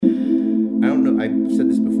I've said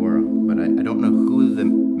this before, but I don't know who the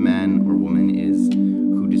man or woman is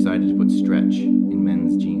who decided to put stretch in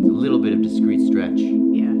men's jeans. A little bit of discreet stretch.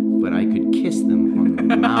 Yeah. But I could kiss them on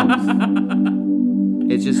the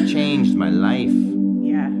mouth. It just changed my life.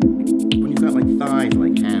 Yeah. When you've got like thighs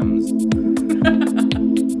like hams.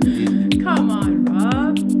 Come on,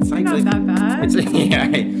 Rob. Cycling. Not that bad.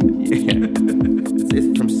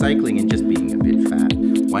 It's from cycling and just being a bit fat.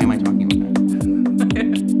 Why am I talking about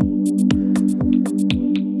that?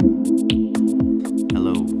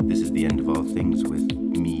 Hello, this is the end of all things with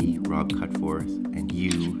me, Rob Cutforth, and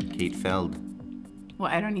you, Kate Feld. Well,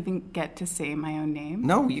 I don't even get to say my own name.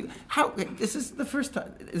 No, you. How? This is the first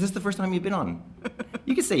time. Is this the first time you've been on?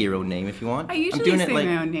 You can say your own name if you want. I usually say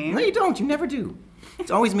my own name. No, you don't. You never do. It's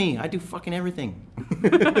always me. I do fucking everything.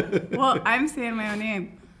 Well, I'm saying my own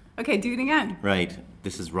name. Okay, do it again. Right.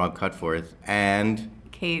 This is Rob Cutforth and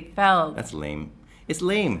Kate Feld. that's lame. It's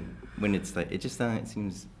lame when it's like it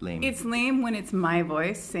seems lame. It's lame when it's my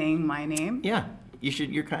voice saying my name. Yeah. You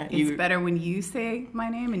should. You're kind. It's better when you say my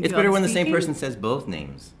name and It's do better all when the the same speaking. person says both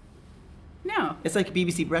names. No. It's like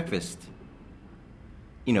BBC Breakfast.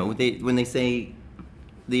 You know, when they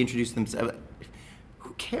introduce themselves.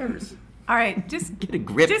 Who cares? All right, just Get a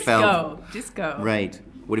grip, just Feld. Just go. Right.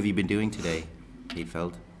 What have you been doing today, Kate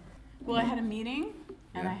Feld? Well, I had a meeting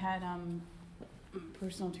and Yeah. I had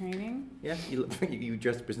personal training. Yeah, you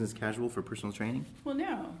dressed business casual for personal training? Well,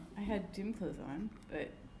 no, I had gym clothes on,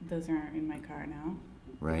 but those aren't in my car now.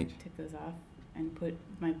 Right. Took those off and put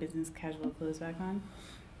my business casual clothes back on.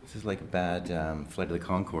 This is like a bad Flight of the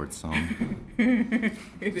Conchords song.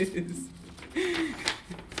 It is.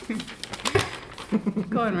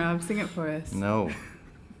 Go on, Rob, sing it for us. No.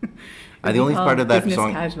 It'd The only be part of called that Business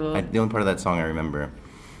song, Casual. the only part of that song I remember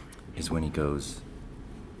is when he goes,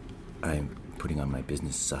 "I'm putting on my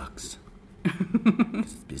business socks. 'Cause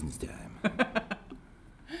it's business time."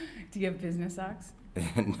 Do you have business socks?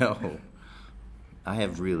 No. I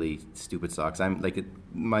have really stupid socks. I'm like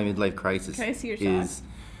my midlife crisis. Can I see your is socks?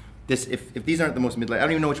 this if these aren't the most midlife? I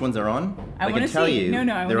don't even know which ones they're on. I can wanna tell see- you. no, I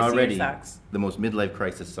they're wanna see your already socks. the most midlife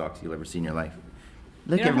crisis socks you'll ever see in your life.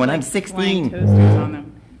 Look, They don't everyone, have, I'm like, 16. flying toasters on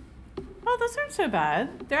them. Oh, those aren't so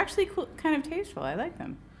bad. They're actually cool, kind of tasteful. I like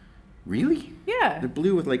them. Really? Yeah. They're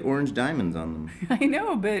blue with like orange diamonds on them. I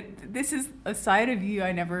know, but this is a side of you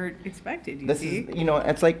I never expected. You This see? is,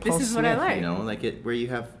 it's like Paul This is Smith, what I like. like it where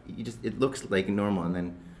it looks like normal, and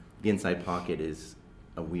then the inside pocket is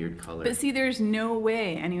a weird color. But see, there's no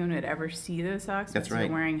way anyone would ever see those socks. That's because right.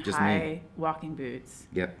 They're wearing Just high me. walking boots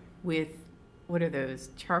Yep. with what are those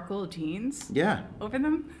charcoal jeans Yeah. over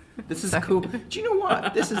them? This is Sorry. cool. Do you know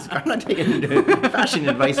what? I'm not taking fashion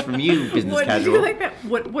advice from you, business What casual. do you like that?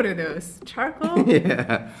 What are those? Charcoal?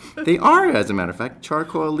 Yeah. They are, as a matter of fact,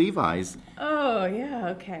 charcoal Levi's. Oh yeah.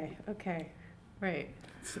 Okay. Right.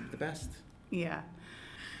 It's the best. Yeah.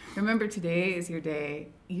 Remember, today is your day.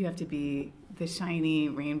 You have to be the shiny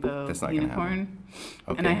rainbow That's not gonna unicorn.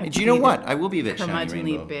 Okay. And I have Do to you know be what? the I will be the shiny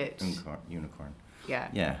curmudgeonly rainbow bitch. unicorn. Yeah.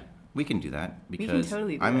 Yeah. We can do that can because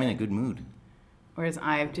totally do I'm in that. a good mood. Whereas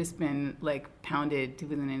I've just been like pounded to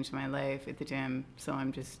within an inch of my life at the gym, so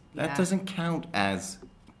I'm just. That yeah. doesn't count as.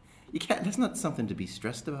 You can't. That's not something to be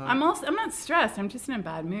stressed about. I'm not stressed. I'm just in a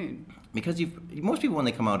bad mood. Because most people when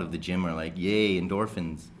they come out of the gym are like, "Yay,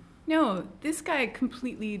 endorphins." No, this guy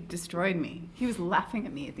completely destroyed me. He was laughing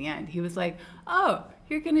at me at the end. He was like, "Oh,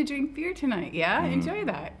 you're gonna drink beer tonight, yeah? Enjoy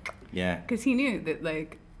that." Yeah. Because he knew that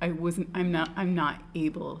like I'm not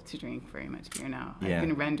able to drink very much beer now. Yeah. I've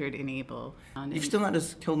been rendered unable. You've still not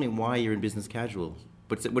just told me why you're in business casual.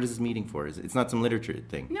 What is this meeting for? It's not some literature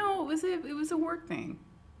thing. No, it was a work thing.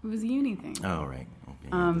 It was a uni thing. Oh right.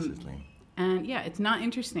 Okay. This is lame. And yeah, it's not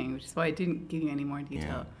interesting, which is why I didn't give you any more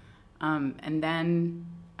detail. And then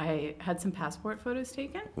I had some passport photos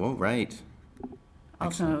taken. Well, right.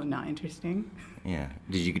 Also not interesting. Yeah.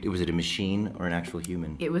 Was it a machine or an actual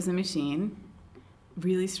human? It was a machine.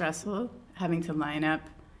 Really stressful, having to line up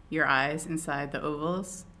your eyes inside the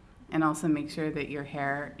ovals and also make sure that your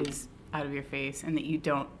hair is out of your face and that you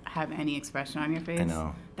don't have any expression on your face. I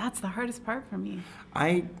know. That's the hardest part for me.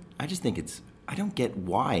 I just think I don't get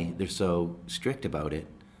why they're so strict about it.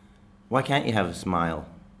 Why can't you have a smile?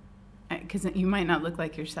 Because you might not look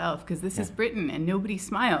like yourself, because this is Britain and nobody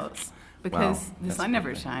smiles. Because Wow, the that's sun a good never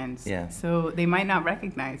point. shines. Yeah. So they might not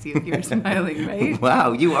recognize you if you're smiling, right?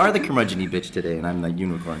 Wow, you are the curmudgeon-y bitch today, and I'm the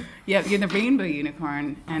unicorn. Yep, you're the rainbow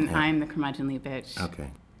unicorn, and Yeah. I'm the curmudgeonly bitch.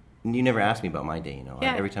 Okay. And you never asked me about my day,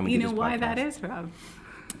 Yeah, Every time we you do know this why podcast. that is, Rob?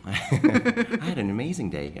 I had an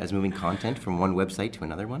amazing day. I was moving content from one website to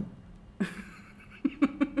another one.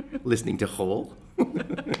 Listening to Hole.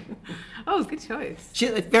 Oh, good choice.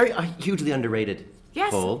 She's very hugely underrated.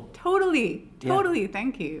 Yes, Cole. totally.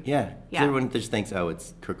 Thank you. Yeah. Yeah. Everyone just thinks, oh,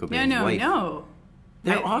 it's Kurt Cobain's wife. No.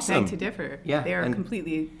 They're awesome. Beg to differ. Yeah, They are and-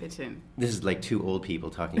 completely bitchin'. This is like two old people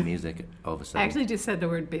talking music all of a sudden. I actually just said the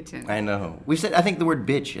word bitchin'. I know. I think the word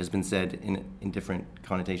bitch has been said in different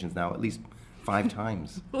connotations now at least 5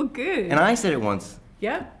 times. Well, good. And I said it once.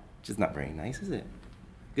 Yep. Which is not very nice, is it?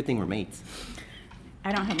 Good thing we're mates.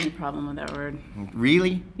 I don't have any problem with that word.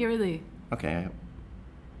 Really? Yeah, really. Okay.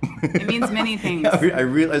 It means many things. I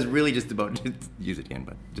was really just about to use it again,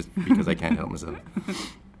 but just because I can't help myself.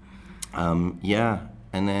 Yeah.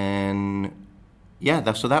 And then,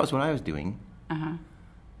 so that was what I was doing. Uh-huh.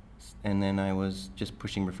 And then I was just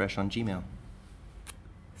pushing refresh on Gmail,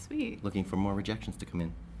 Sweet. looking for more rejections to come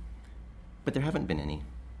in. But there haven't been any.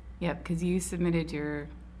 Yeah, because you submitted your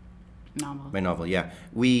novel. My novel, yeah.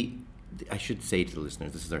 I should say to the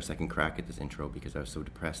listeners, this is our second crack at this intro because I was so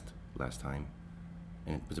depressed last time.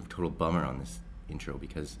 And it was a total bummer on this intro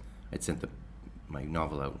because I'd sent my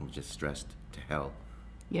novel out and was just stressed to hell.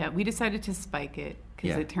 Yeah, we decided to spike it because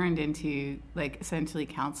Yeah. it turned into, like, essentially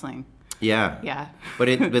counseling. Yeah. Yeah. But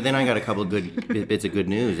then I got a couple of good bits of good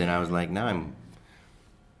news, and I was like, now I'm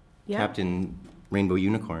Yeah. Captain Rainbow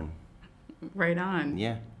Unicorn. Right on.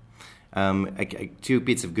 Yeah. 2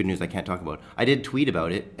 bits of good news I can't talk about. I did tweet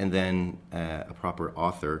about it, and then a proper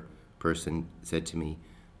author person said to me,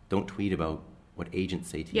 don't tweet about what agents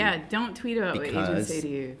say to you. Yeah, don't tweet about what agents say to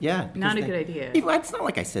you. Yeah. Not a because good idea. It's not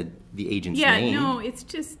like I said the agent's Yeah, name. no, it's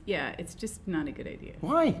just not a good idea.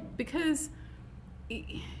 Why? Because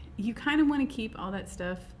you kind of want to keep all that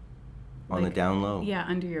stuff On the down low. Yeah,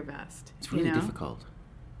 under your vest. It's really difficult.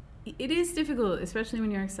 It is difficult, especially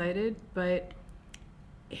when you're excited, but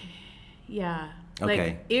yeah.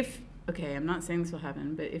 Okay. I'm not saying this will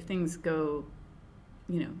happen, but if things go,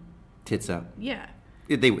 Tits up. yeah,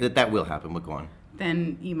 That will happen. We'll go on.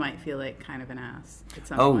 then you might feel like kind of an ass at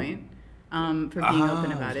some Oh. point for being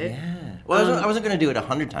open about it. Yeah. Well, I wasn't going to do it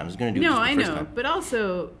 100 times. I was going to do it No, just the I first know, time. but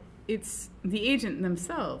also it's the agent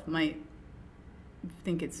themselves might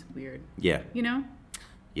think it's weird, Yeah.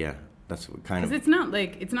 Because That's what kind of. it's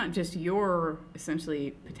not just your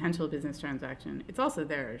essentially potential business transaction; it's also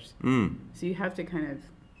theirs. So you have to kind of,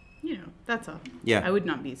 that's all. Yeah. I would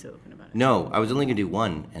not be so open about it. No, I was only going to do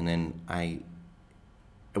one, and then I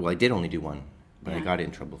did only do one, but I Yeah. got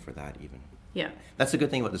in trouble for that even. Yeah, That's the good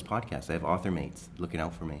thing about this podcast. I have author mates looking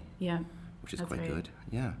out for me, yeah. which is That's quite right. good.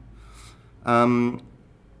 Yeah.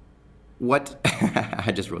 What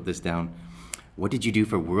I just wrote this down. What did you do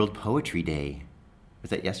for World Poetry Day? Was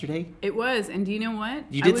that yesterday? It was, and do you know what?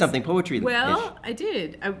 You did something poetry-ish. Well, I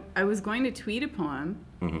did. I was going to tweet a poem,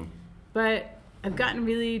 but I've gotten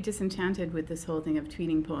really disenchanted with this whole thing of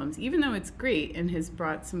tweeting poems, even though it's great and has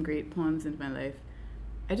brought some great poems into my life.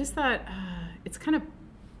 I just thought it's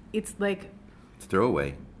like, It's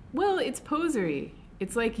throwaway. well, it's posery.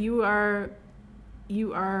 It's like you are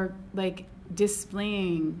like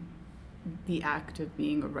displaying the act of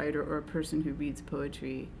being a writer or a person who reads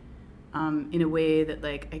poetry in a way that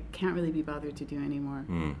I can't really be bothered to do anymore.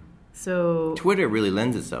 So Twitter really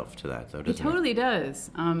lends itself to that, though, it doesn't totally does.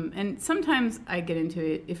 And sometimes I get into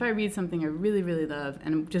it. If I read something I really, really love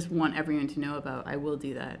and just want everyone to know about, I will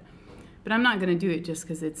do that. But I'm not going to do it just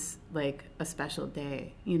because it's like a special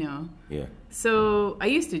day, Yeah. So I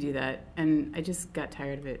used to do that, and I just got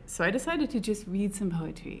tired of it. So I decided to just read some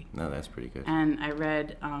poetry. No, that's pretty good. And I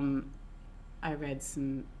read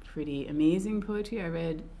some pretty amazing poetry. I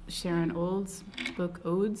read Sharon Olds' book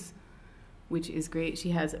Odes, which is great.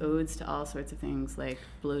 She has odes to all sorts of things like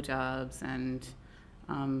blowjobs and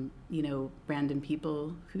random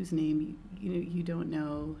people whose name you don't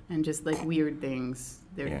know, and just like weird things.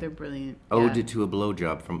 They're brilliant. Ode to a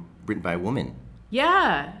blowjob written by a woman.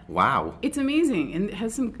 Yeah. Wow. It's amazing, and it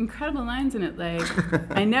has some incredible lines in it.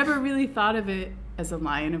 Like, I never really thought of it as a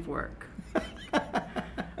line of work.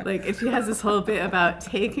 And she has this whole bit about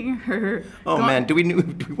taking her. Oh man, do we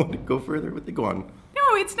want to go further with the go on?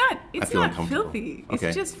 No, it's not. It's feel not uncomfortable. filthy. Okay.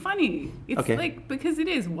 It's just funny. It's Okay. because it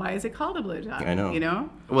is. Why is it called a blowjob? I know. You know.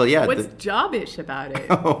 Well, yeah. What's jobbish about it?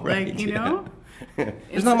 Oh, right, You know.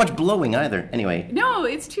 There's not much blowing either. Anyway. No,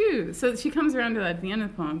 it's true. So she comes around to that at the end of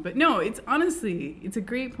the poem. But no, it's a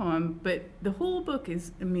great poem. But the whole book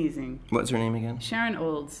is amazing. What's her name again? Sharon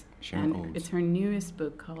Olds. Sharon and Olds. It's her newest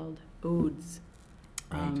book called Odes.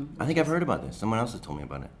 Right. I think I've heard about this. Someone else has told me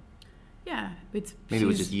about it. Yeah, Maybe it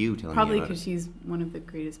was just you telling me probably about because it. she's one of the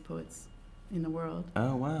greatest poets in the world.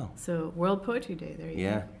 Oh wow. So World Poetry Day. There you go.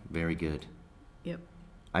 Yeah, very good. Yep.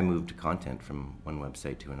 I moved content from one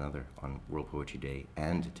website to another on World Poetry Day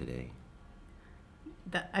and today.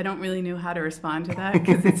 I don't really know how to respond to that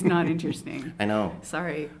because it's not interesting. I know.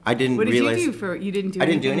 Sorry. I didn't What did realize. you do for? You didn't do. I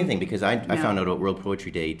didn't do anything because I No. found out about World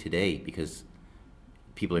Poetry Day today because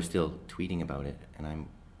people are still tweeting about it, and I'm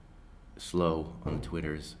slow on the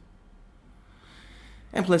Twitters.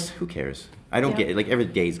 And plus, who cares? I don't Yeah. get it. Like, every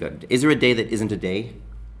day's got... Is there a day that isn't a day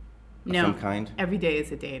of No. some kind? Every day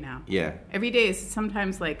is a day now. Yeah. Every day is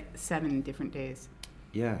sometimes like 7 different days,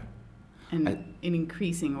 Yeah. and I- an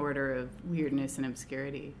increasing order of weirdness and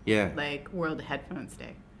obscurity. Yeah. Like World Headphones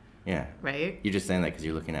Day, Yeah. right? You're just saying that because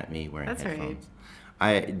you're looking at me wearing That's all right.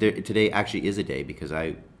 headphones. Today actually is a day because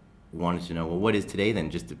I wanted to know, well, what is today then,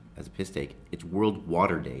 just as a piss take? It's World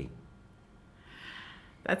Water Day.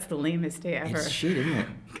 That's the lamest day ever. It's shit, isn't it?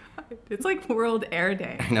 God, it's like World Air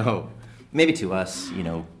Day. I know. Maybe to us,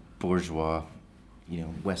 bourgeois,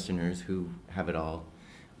 Westerners who have it all.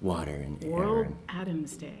 Water and air World and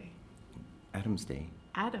Atoms Day. Atoms Day.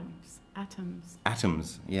 Atoms.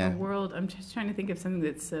 Atoms, yeah. A world. I'm just trying to think of something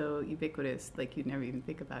that's so ubiquitous, like you'd never even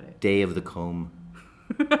think about it. Day of the Comb.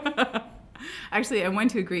 Actually, I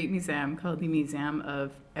went to a great museum called the Museum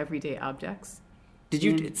of Everyday Objects. Did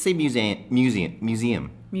you say museum?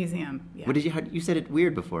 Museum, yeah. What did you said it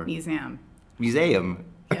weird before. Museum. Museum.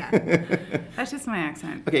 Yeah. That's just my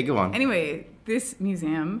accent. Okay, go on. Anyway, this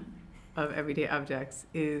Museum of Everyday Objects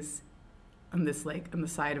is on the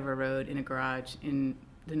side of a road in a garage in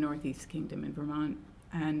the Northeast Kingdom in Vermont,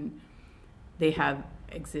 and they have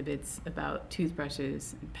exhibits about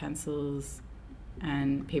toothbrushes and pencils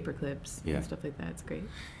and paper clips Yeah. and stuff like that. It's great.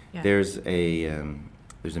 Yeah. There's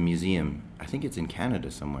a museum, I think it's in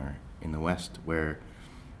Canada somewhere in the West, where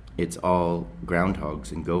it's all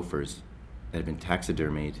groundhogs and gophers that have been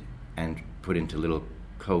taxidermied and put into little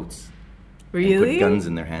coats. Really? And put guns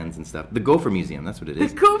in their hands and stuff. The Gopher Museum, that's what it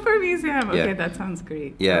is. The Gopher Museum. Okay, Yeah. that sounds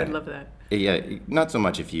great. Yeah. I would love that. Yeah, not so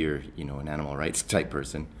much if you're, an animal rights type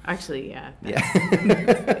person. Actually, yeah. Yeah.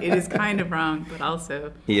 It is kind of wrong, but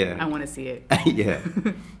also Yeah. I want to see it. Yeah.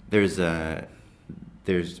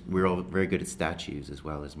 We're all very good at statues as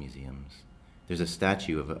well as museums. There's a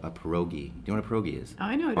statue of a pierogi. Do you know what a pierogi is? Oh,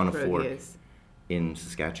 I know what On a a pierogi fork. is. In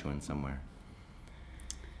Saskatchewan somewhere.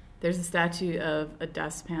 There's a statue of a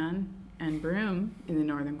dustpan and broom in the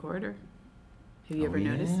Northern Quarter. Have you Oh, ever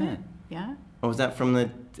noticed yeah. it? Yeah? Oh, was that from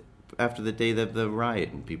after the day of the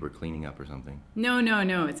riot and people were cleaning up or something? No.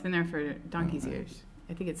 It's been there for donkey's years.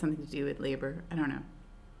 I think it's something to do with labor. I don't know.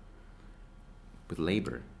 With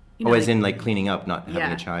labor? You know, as like- in like cleaning up, not having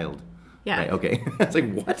Yeah. a child. Yeah. Right, okay. I was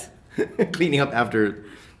like, what? Cleaning up after...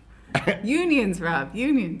 Unions, Rob.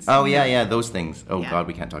 Unions. Oh, yeah, those things. Oh, Yeah. God,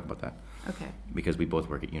 we can't talk about that. Okay. Because we both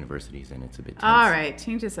work at universities and it's a bit tense. All right.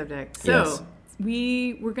 Change the subject. So Yes.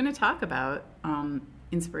 we're going to talk about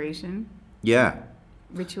inspiration, Yeah.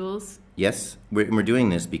 rituals. Yes, we're doing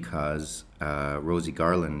this because Rosie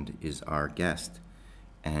Garland is our guest,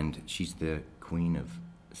 and she's the queen of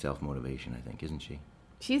self-motivation, I think, isn't she?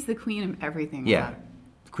 She's the queen of everything. Yeah, Rob.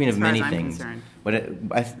 the queen As of far as many I'm things. concerned.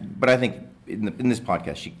 But I think in this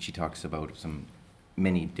podcast she talks about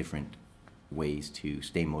many different ways to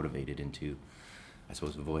stay motivated and to, I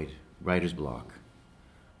suppose, avoid writer's block.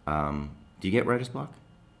 Do you get writer's block?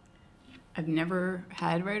 I've never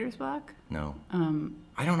had writer's block. No.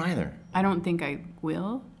 I don't either. I don't think I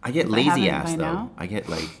will. I get If lazy haven't ass by though. now. I get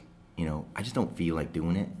I just don't feel like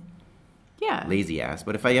doing it. Yeah. Lazy ass.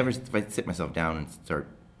 But if I sit myself down and start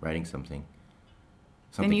writing something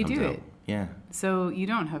you comes do out. it. Yeah. So you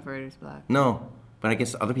don't have writer's block. No, but I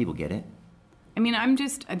guess other people get it. I mean, I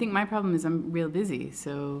think my problem is I'm real busy.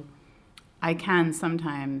 So I can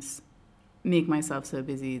sometimes make myself so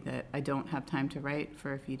busy that I don't have time to write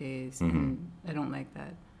for a few days. Mm-hmm. And I don't like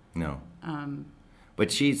that. No. But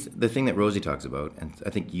the thing that Rosie talks about, and I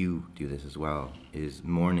think you do this as well, is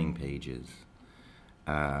morning pages,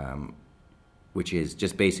 which is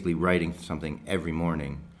just basically writing something every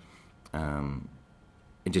morning, and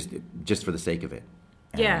just for the sake of it.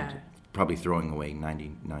 And Yeah. Probably throwing away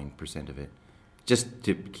 99% of it, just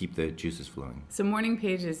to keep the juices flowing. So Morning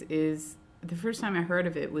Pages is, the first time I heard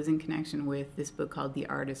of it was in connection with this book called The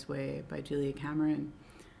Artist's Way by Julia Cameron.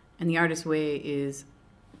 And The Artist's Way is,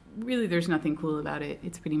 really there's nothing cool about it.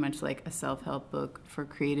 It's pretty much like a self-help book for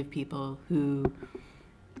creative people who,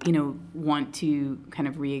 want to kind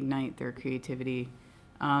of reignite their creativity.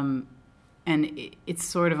 And it's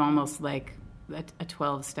sort of almost like a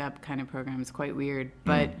 12-step kind of program. It's quite weird.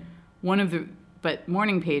 But but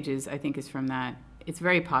Morning Pages, I think, is from that. It's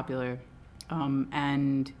very popular.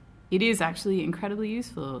 And it is actually incredibly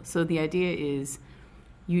useful. So the idea is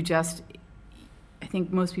I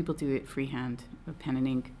think most people do it freehand with pen and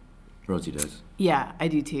ink. Rosie does. Yeah, I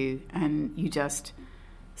do too. And you just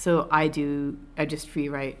So I just free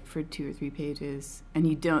write for 2 or 3 pages. And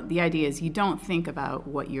the idea is you don't think about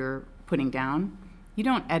what you're putting down. You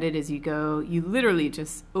don't edit as you go. You literally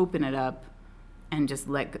just open it up and just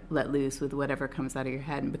let loose with whatever comes out of your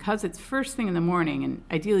head. And because it's first thing in the morning, and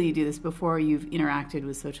ideally you do this before you've interacted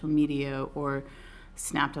with social media or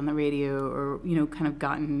snapped on the radio or, kind of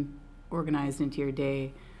gotten organized into your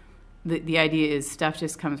day, the idea is stuff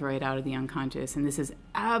just comes right out of the unconscious. And this is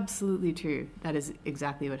absolutely true. That is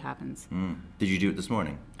exactly what happens. Did you do it this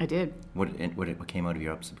morning? I did. What came out of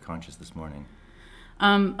your subconscious this morning?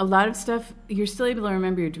 A lot of stuff, you're still able to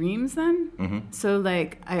remember your dreams then. Mm-hmm. So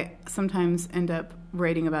I sometimes end up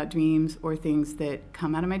writing about dreams or things that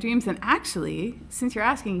come out of my dreams. And actually, since you're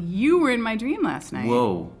asking, you were in my dream last night.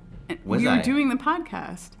 Whoa. We were doing the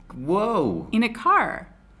podcast. Whoa. In a car.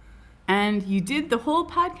 And you did the whole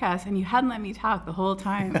podcast and you hadn't let me talk the whole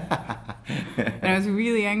time. And I was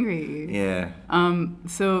really angry. Yeah.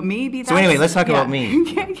 So maybe that's... So anyway, let's talk about me.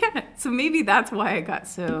 Yeah. So maybe that's why I got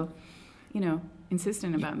so,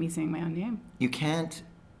 insistent about me saying my own name. You can't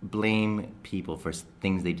blame people for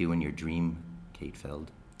things they do in your dream, Kate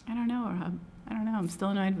Feld. I don't know, Rob. I don't know. I'm still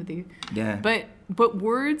annoyed with you. Yeah. But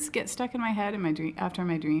words get stuck in my head after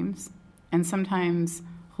my dreams, and sometimes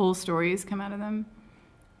whole stories come out of them.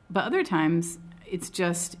 But other times, it's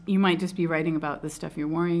just, you might just be writing about the stuff you're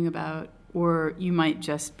worrying about, or you might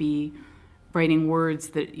just be writing words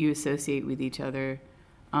that you associate with each other.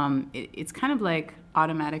 It's kind of like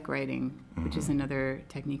automatic writing, which is another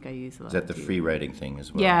technique I use a lot. Is that the free writing thing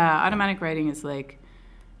as well? Yeah, automatic writing is like,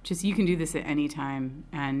 just you can do this at any time.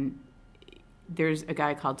 And there's a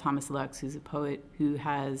guy called Thomas Lux, who's a poet, who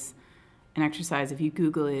has an exercise. If you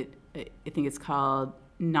Google it, I think it's called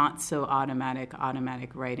Not So Automatic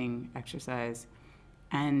Writing Exercise.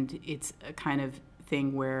 And it's a kind of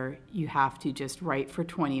thing where you have to just write for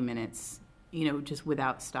 20 minutes, just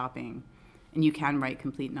without stopping. And you can write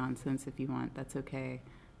complete nonsense if you want. That's okay.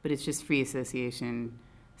 But it's just free association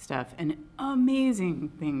stuff. And amazing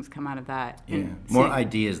things come out of that. Yeah. And More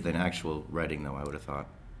ideas than actual writing, though, I would have thought.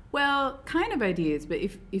 Well, kind of ideas. But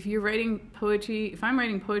if you're writing poetry, if I'm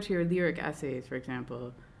writing poetry or lyric essays, for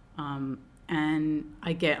example, and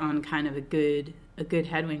I get on kind of a good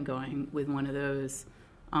headwind going with one of those,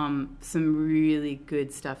 some really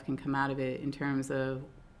good stuff can come out of it in terms of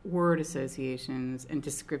word associations and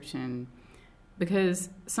description. Because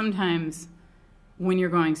sometimes when you're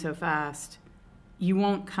going so fast, you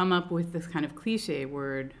won't come up with this kind of cliche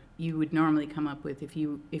word you would normally come up with if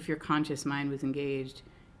your conscious mind was engaged.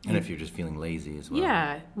 And if you're just feeling lazy as well.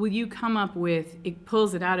 Yeah. Well, you come up with, it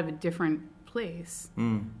pulls it out of a different place.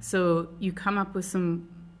 So you come up with some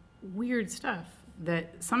weird stuff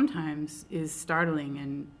that sometimes is startling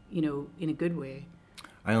and, in a good way.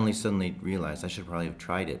 I only suddenly realized I should probably have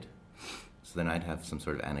tried it. So then I'd have some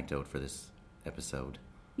sort of anecdote for this episode.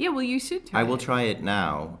 Yeah, well, you should try I will try it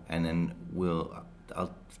now, and then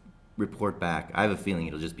I'll report back. I have a feeling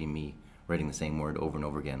it'll just be me writing the same word over and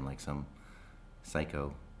over again like some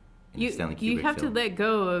psycho in a Stanley Kubrick film. You have to let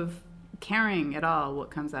go of caring at all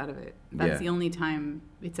what comes out of it. That's Yeah. the only time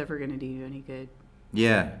it's ever going to do you any good.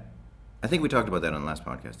 Yeah. I think we talked about that on the last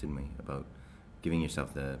podcast, didn't we? About giving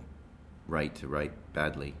yourself the right to write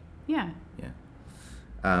badly. Yeah. Yeah.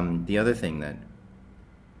 The other thing that...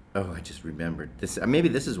 Oh, I just remembered. This. Maybe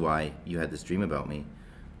this is why you had this dream about me.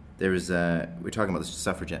 There was... we were talking about the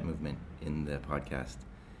suffragette movement in the podcast.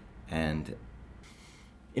 And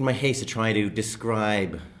in my haste to try to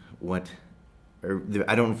describe what...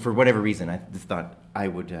 for whatever reason, I just thought I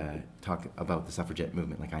would talk about the suffragette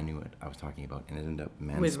movement like I knew what I was talking about, and it ended up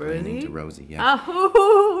mansplaining to Rosie. Yeah.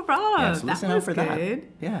 Oh, Rob, Yeah, so listen that out was for good. that.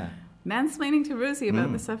 Yeah. Mansplaining to Rosie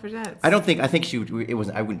about the suffragettes. I think she would, it was,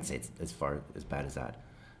 I wouldn't say it's as bad as that,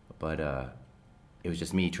 but it was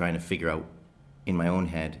just me trying to figure out in my own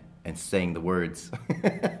head and saying the words,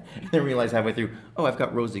 and then realize halfway through, I've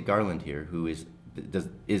got Rosie Garland here, who is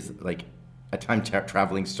like a time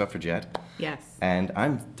traveling suffragette. Yes. And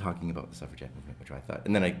I'm talking about the suffragette movement, which I thought,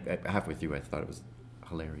 and then I halfway through I thought it was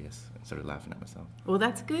hilarious and started laughing at myself. Well,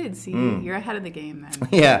 that's good. See, you're ahead of the game then.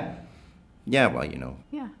 Yeah. Yeah, well,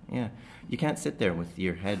 Yeah. Yeah. You can't sit there with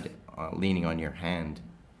your head leaning on your hand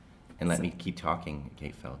and let me keep talking,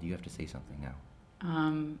 Kate Feld. You have to say something now.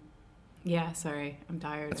 Yeah, sorry. I'm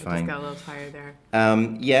tired. That's I fine. just got a little tired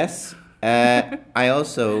there. Yes. I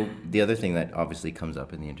also, the other thing that obviously comes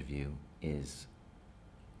up in the interview is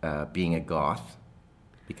being a goth,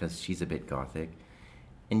 because she's a bit gothic.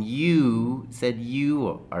 And you said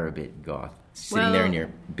you are a bit goth, sitting there in your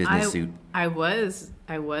business suit. I was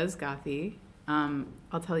gothy.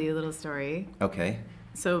 I'll tell you a little story. Okay.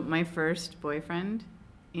 So my first boyfriend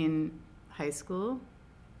in high school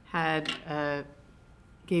had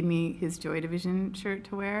gave me his Joy Division shirt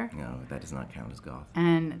to wear, No, that does not count as goth.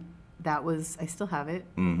 and that was I still have it.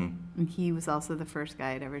 Mm-hmm. And he was also the first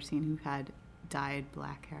guy I'd ever seen who had dyed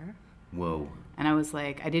black hair. Whoa. And I was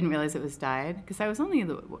like, I didn't realize it was dyed because I was only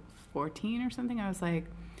 14 or something. I was like,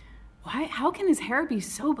 why? How can his hair be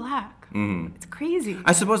so black? Mm-hmm. It's crazy.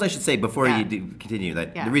 I suppose I should say before Yeah. you do continue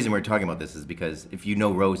that Yeah. the reason we're talking about this is because if you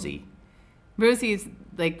know Rosie, Rosie is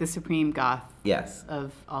like the supreme goth yes,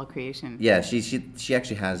 of all creation. yeah, she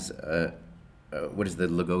actually has what is the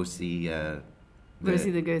Lugosi?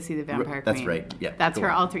 Rosie Lugosi, the vampire queen. That's right. Yeah, That's go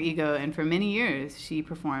her on. alter ego, and for many years she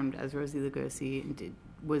performed as Rosie Lugosi and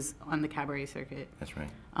was on the cabaret circuit, That's right.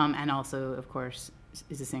 and also, of course,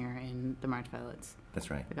 is a singer in the March Violets,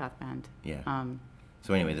 That's right. the goth band. Yeah.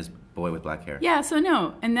 So anyway, this boy with black hair. Yeah, so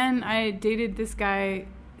no. And then I dated this guy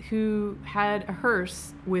who had a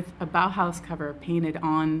hearse with a Bauhaus cover painted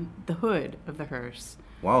on the hood of the hearse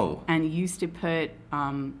Whoa. and used to put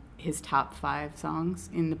his top 5 songs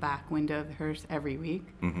in the back window of the hearse every week,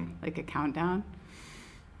 Mm-hmm. like a countdown.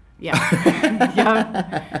 Yeah.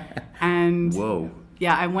 Yeah. And Whoa.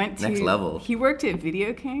 yeah, I went to... Next level. He worked at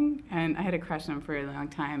Video King, and I had a crush on him for a long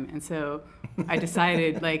time. And so I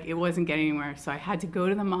decided, like, it wasn't getting anywhere. So I had to go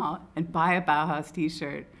to the mall and buy a Bauhaus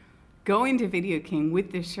t-shirt, go into Video King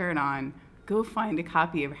with this shirt on, go find a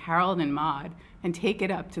copy of Harold and Maude, and take it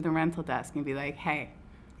up to the rental desk and be like, hey,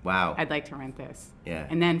 Wow. I'd like to rent this. Yeah.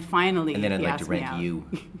 And then finally, And then I'd he like to asked me rent out. you.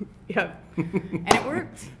 Yep. And it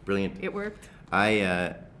worked. Brilliant. It worked.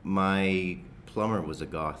 My plumber was a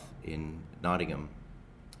goth in Nottingham.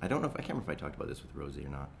 I can't remember if I talked about this with Rosie or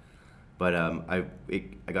not, but I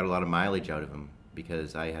got a lot of mileage out of him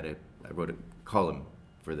because I wrote a column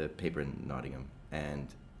for the paper in Nottingham, and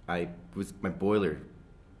my boiler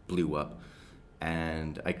blew up,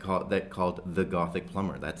 and I called the Gothic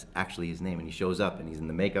plumber. That's actually his name, and he shows up and he's in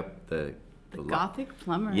the makeup. The Gothic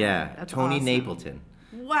plumber. Yeah, That's Tony awesome. Napleton.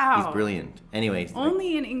 Wow. He's brilliant. Anyway,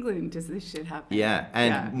 Only in England does this shit happen. yeah, and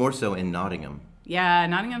Yeah. more so in Nottingham. Yeah,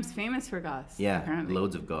 Nottingham's famous for goths. Yeah, apparently.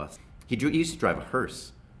 loads of goths. He used to drive a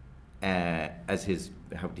hearse as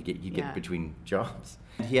he'd get Yeah. between jobs.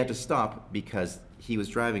 He had to stop because he was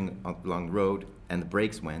driving along the road and the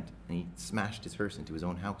brakes went and he smashed his hearse into his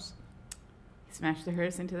own house. He smashed the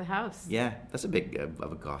hearse into the house. Yeah, that's a big of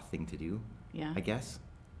a goth thing to do, Yeah. I guess.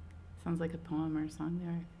 Sounds like a poem or a song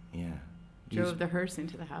lyric. Yeah. Drove the hearse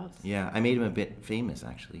into the house. Yeah, I made him a bit famous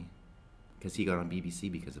actually, because he got on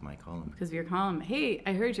BBC because of my column. Because of your column. Hey,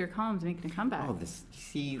 I heard your column's making a comeback. Oh,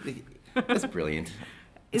 that's brilliant.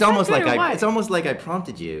 It's that almost good like or what? it's almost like I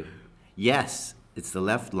prompted you. Yes, it's the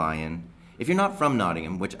Left Lion. If you're not from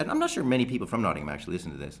Nottingham, which I'm not sure many people from Nottingham actually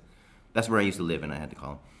listen to this. That's where I used to live, and I had to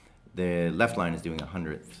call. The Left Lion is doing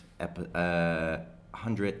 100th,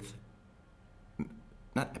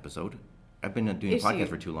 not episode. I've been doing Issue. a podcast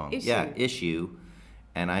for too long. Issue. Yeah, issue.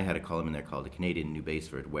 And I had a column in there called The Canadian New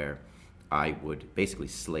Baseford, where I would basically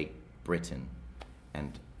slate Britain.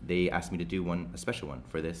 And they asked me to do a special one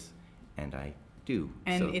for this, and I do.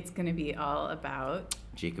 And So, it's going to be all about...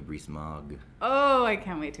 Jacob Rees-Mogg. Oh, I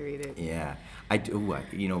can't wait to read it. Yeah. I do.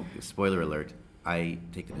 Spoiler alert, I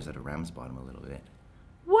take the piss out of Ramsbottom a little bit.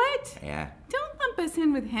 What? Yeah. Don't lump us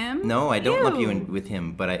in with him. No, I don't lump you Ew. in with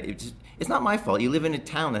him, but it's not my fault. You live in a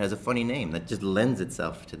town that has a funny name that just lends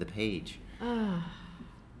itself to the page.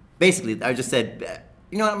 Basically, I just said,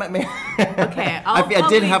 you know what, Okay, I I'll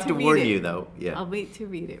did wait have to to read warn it. you, though. Yeah. I'll wait to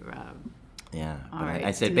read it, Rob. Yeah, All but right,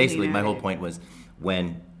 I said duly basically my whole noted. point was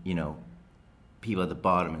when, people at the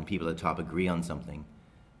bottom and people at the top agree on something,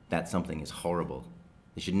 that something is horrible.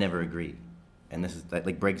 They should never agree. And this is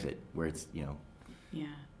like Brexit, where it's, Yeah.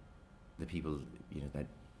 the people, that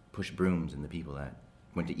push brooms and the people that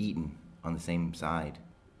went to Eton on the same side.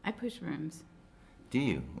 I push rooms. Do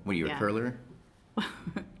you? What, are you a Yeah. curler?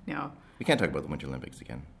 No. We can't talk about the Winter Olympics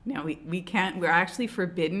again. No, we can't. We're actually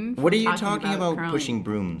forbidden from What are you talking about curling. pushing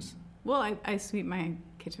brooms? Well, I sweep my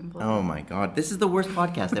kitchen floor. Oh my God, this is the worst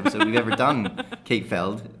podcast episode we've ever done, Kate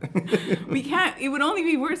Feld. We can't. It would only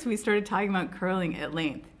be worse if we started talking about curling at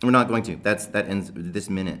length. We're not going to. That ends this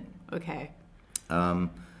minute. Okay. I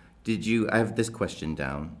have this question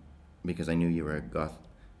down because I knew you were a goth.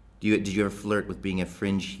 Did you ever flirt with being a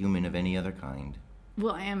fringe human of any other kind?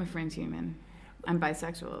 Well, I am a fringe human. I'm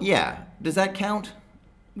bisexual. Yeah. Does that count?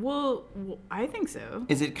 Well, I think so.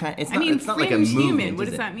 Is it kind? It's I not. mean, It's not like a fringe movement. human. What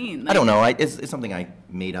is does it? that mean? I don't know. It's something I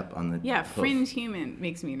made up on the. Yeah, hoof. fringe human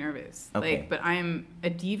makes me nervous. Okay. But I'm a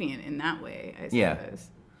deviant in that way, I suppose. Yeah.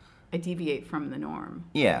 I deviate from the norm.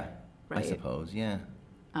 Yeah. I Right. suppose. Yeah.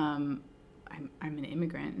 I'm an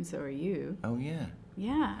immigrant, and so are you. Oh yeah.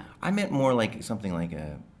 Yeah. I meant more like something like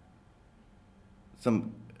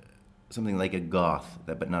something like a goth,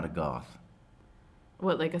 but not a goth.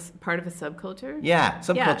 What, like part of a subculture? Yeah,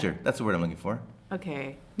 subculture. That's the word I'm looking for.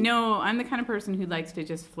 Okay. No, I'm the kind of person who likes to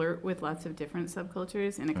just flirt with lots of different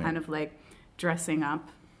subcultures in a kind of like dressing up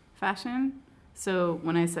fashion. So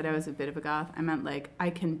when I said I was a bit of a goth, I meant like I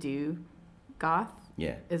can do goth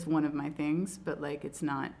is one of my things, but like it's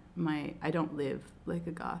not I don't live like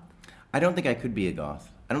a goth. I don't think I could be a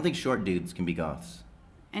goth. I don't think short dudes can be goths.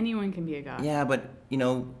 Anyone can be a goth. Yeah, but,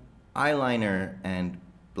 eyeliner and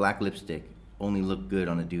black lipstick only look good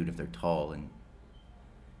on a dude if they're tall. And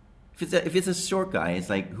if it's a short guy, it's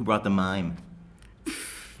like, who brought the mime?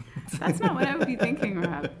 That's not what I would be thinking,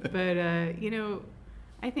 Rob. But, I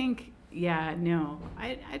think, no.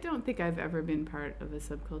 I don't think I've ever been part of a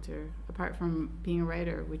subculture, apart from being a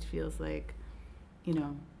writer, which feels like,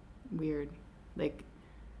 weird. Like,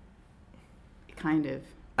 kind of.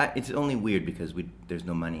 It's only weird because there's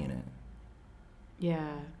no money in it.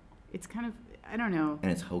 Yeah. It's kind of, I don't know.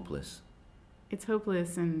 And it's hopeless. It's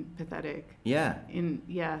hopeless and pathetic. Yeah.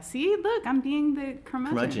 See, look, I'm being the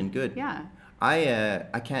curmudgeon. Curmudgeon, good. Yeah.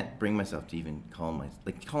 I can't bring myself to even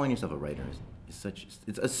calling yourself a writer is such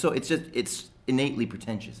it's innately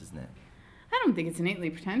pretentious, isn't it? I don't think it's innately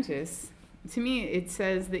pretentious. To me, it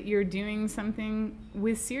says that you're doing something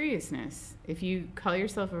with seriousness. If you call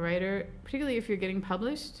yourself a writer, particularly if you're getting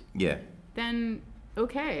published, then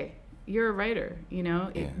okay, you're a writer.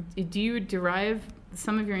 Do you derive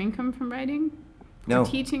some of your income from writing? No. Or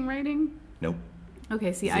teaching writing? Nope.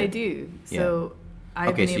 Okay, see, I do. So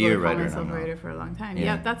I've been able to call myself a writer for a long time.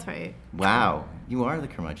 Yeah, that's right. Wow, you are the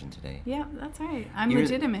curmudgeon today. Yeah, that's right. I'm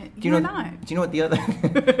legitimate. You're not. Do you know what the other?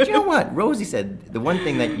 Do you know what Rosie said? The one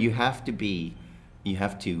thing that you have to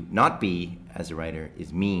not be as a writer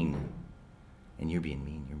is mean, and you're being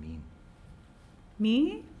mean. You're mean.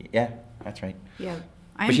 Me? Yeah, that's right. Yeah,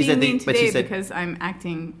 I'm being mean today because I'm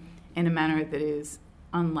acting in a manner that is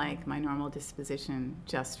unlike my normal disposition,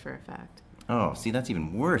 just for effect. Oh, see, that's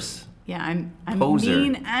even worse. Yeah, I'm Poser.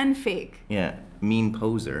 Mean and fake. Yeah, mean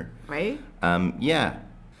poser. Right? Yeah. Do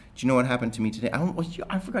you know what happened to me today?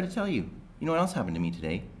 I forgot to tell you. You know what else happened to me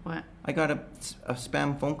today? What? I got a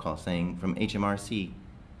spam phone call from HMRC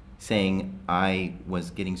saying I was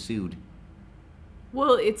getting sued.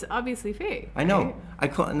 Well, it's obviously fake. I know. Right? I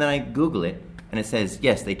call, and then I Google it, and it says,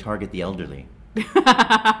 yes, they target the elderly.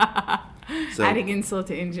 So, adding insult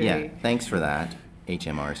to injury. Yeah, thanks for that,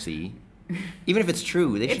 HMRC. Even if it's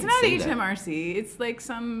true, they should say that. It's not HMRC. It's like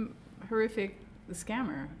some horrific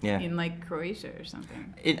scammer in like Croatia or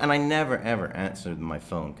something. And I never ever answer my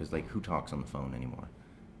phone because who talks on the phone anymore?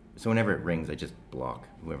 So whenever it rings, I just block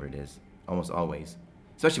whoever it is. Almost always,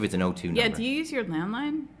 especially if it's an 02 number. Yeah. Do you use your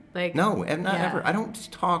landline? No, not ever. I don't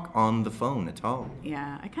just talk on the phone at all.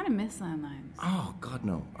 Yeah, I kind of miss landlines. Oh God,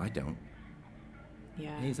 no, I don't.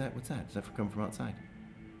 Yeah. Hey, what's that? Is that coming from outside?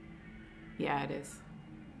 Yeah, it is.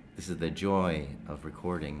 This is the joy of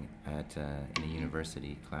recording in a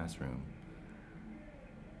university classroom.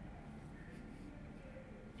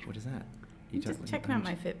 What is that? Just checking out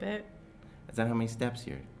my Fitbit. Is that how many steps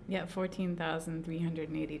here? Yeah,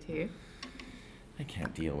 14,382. I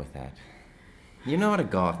can't deal with that. You're not a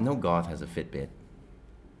goth. No goth has a Fitbit.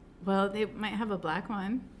 Well, they might have a black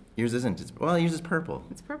one. Yours isn't. Yours is purple.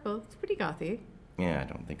 It's purple. It's pretty gothy. Yeah, I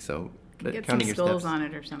don't think so. But get some skulls on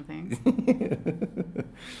it or something.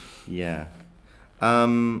 Yeah.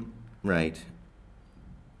 Right.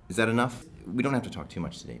 Is that enough? We don't have to talk too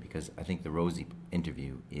much today because I think the Rosie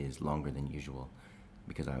interview is longer than usual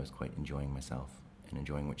because I was quite enjoying myself and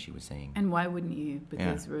enjoying what she was saying. And why wouldn't you?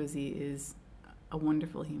 Because Rosie is a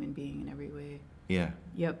wonderful human being in every way. Yeah.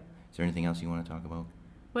 Yep. Is there anything else you want to talk about?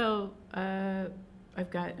 Well, I've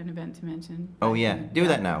got an event to mention. Oh, yeah. Do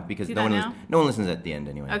that now because no one listens at the end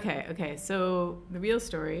anyway. Okay. So The Real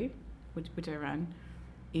Story, which I run,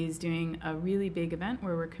 is doing a really big event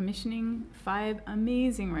where we're commissioning 5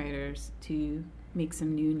 amazing writers to make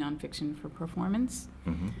some new nonfiction for performance.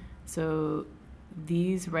 Mm-hmm. So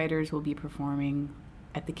these writers will be performing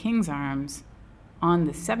at the King's Arms on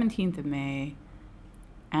the 17th of May,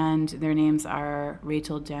 and their names are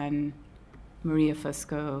Rachel Jen, Maria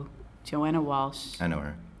Fusco, Joanna Walsh, I know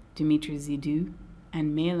her, Dimitri Zidou,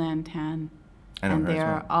 and Meilan Tan. I know and her they as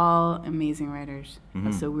well. are all amazing writers.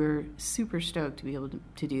 Mm-hmm. So we're super stoked to be able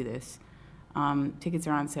to do this. Tickets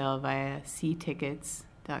are on sale via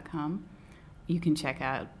ctickets.com. You can check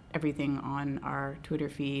out everything on our Twitter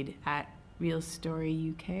feed at Real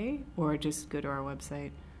Story UK, or just go to our website,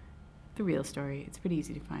 The Real Story. It's pretty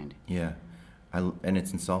easy to find. Yeah. And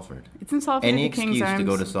it's in Salford. It's in Salford. Any at the King's excuse Arms. to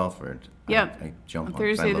go to Salford. Yep. I jump on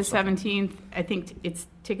Thursday the Salford. 17th. I think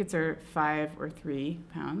tickets are £5 or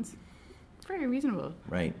 £3. very reasonable.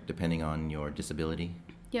 Right, depending on your disability.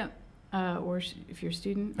 Yeah. Or if you're a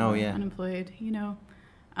student Oh, or yeah. unemployed,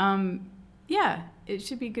 yeah, it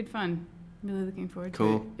should be good fun. Really looking forward to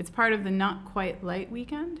Cool. it. It's part of the Not Quite Light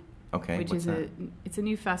weekend, Okay, which what's is that? it's a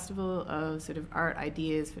new festival of sort of art,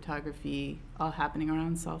 ideas, photography, all happening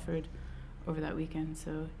around Salford over that weekend.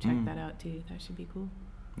 So check that out too. That should be cool.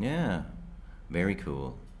 Yeah, very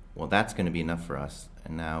cool. Well, that's going to be enough for us.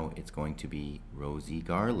 And now it's going to be Rosie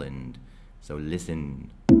Garland. So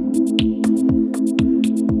listen.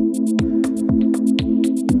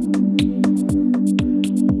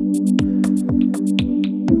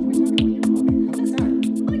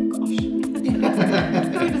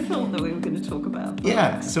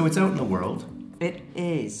 Yeah, so it's out in the world. It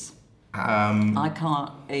is. I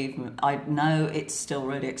can't even... I know it's still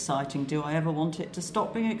really exciting. Do I ever want it to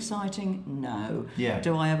stop being exciting? No. Yeah.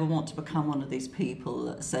 Do I ever want to become one of these people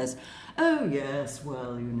that says, oh, yes,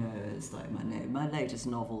 well, it's like my latest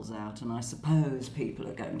novel's out, and I suppose people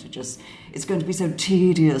are going to just... It's going to be so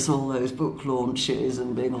tedious, all those book launches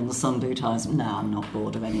and being on the Sunday Times. No, I'm not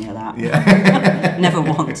bored of any of that. Yeah. Never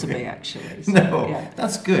want to be, actually. So, no, yeah.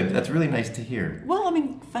 That's good. That's really nice to hear. Well, I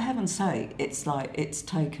mean, for heaven's sake, it's like it's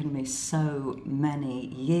taken me so many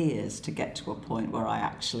years to get to a point where I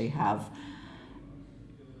actually have...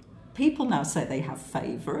 People now say they have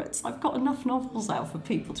favourites. I've got enough novels out for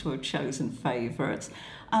people to have chosen favourites.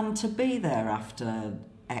 And to be there after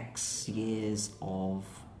X years of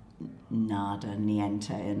nada,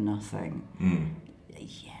 niente and nothing,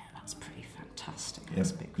 yeah, that's pretty fantastic.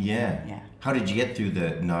 That's big. Yeah. How did you get through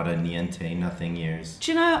the nada, niente, nothing years?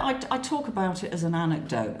 Do you know, I talk about it as an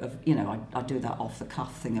anecdote of, I do that off the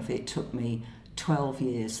cuff thing of it took me 12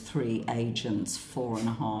 years, 3 agents,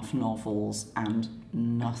 4.5 novels and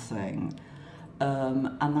nothing.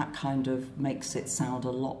 And that kind of makes it sound a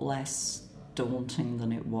lot less daunting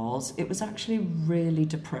than it was. It was actually really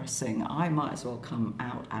depressing. I might as well come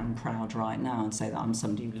out and proud right now and say that I'm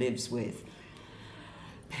somebody who lives with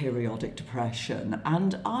periodic depression.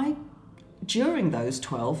 And during those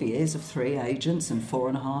 12 years of 3 agents and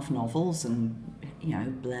 4.5 novels and,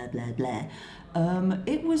 blah, blah, blah,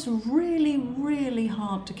 it was really, really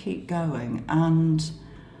hard to keep going. And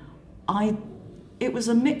it was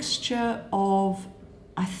a mixture of,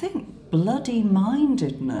 I think,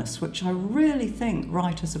 bloody-mindedness, which I really think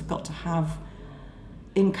writers have got to have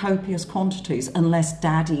in copious quantities, unless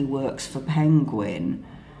Daddy works for Penguin.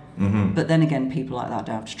 Mm-hmm. But then again, people like that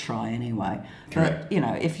don't have to try anyway. Correct.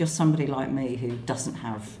 But, if you're somebody like me who doesn't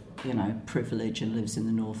have, privilege and lives in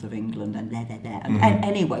the north of England and blah, blah, blah. And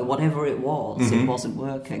anyway, whatever it was, it wasn't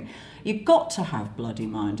working. You've got to have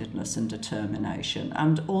bloody-mindedness and determination.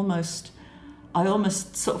 And I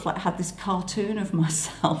almost sort of like had this cartoon of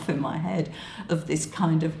myself in my head of this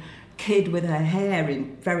kind of kid with her hair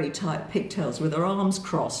in very tight pigtails with her arms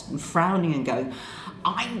crossed and frowning and going,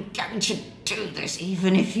 I'm going to do this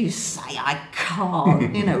even if you say I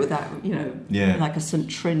can't, with that, like a St.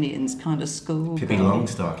 Trinian's kind of school. Pippi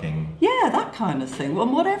Longstocking. Yeah, that kind of thing. Well,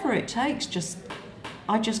 whatever it takes,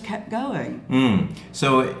 I just kept going.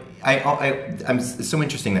 So it's so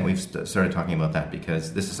interesting that we've started talking about that,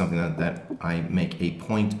 because this is something that I make a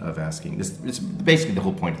point of asking. It's basically the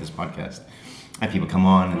whole point of this podcast. I have people come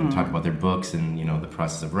on and talk about their books and, the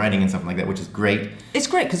process of writing and stuff like that, which is great. It's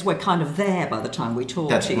great because we're kind of there by the time we talk.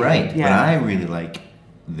 That's to you. right. Yeah. But I really like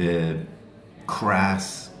the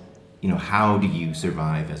crass, how do you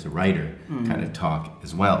survive as a writer kind of talk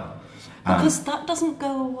as well. Because that doesn't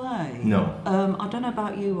go away. No. I don't know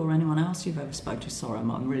about you or anyone else you've ever spoken to. Sorry,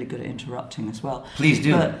 I'm really good at interrupting as well. Please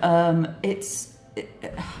do. But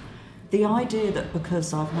the idea that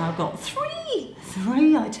because I've now got three,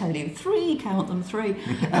 I tell you, 3, count them, 3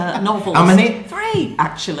 novels. How many? 3,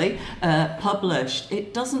 actually, published.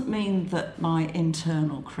 It doesn't mean that my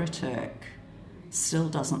internal critic still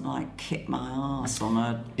doesn't, kick my ass on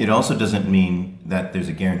a... It also doesn't mean that there's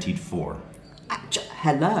a guaranteed 4.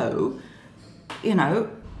 Hello?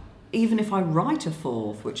 Even if I write a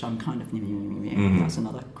 4th, which I'm kind of... That's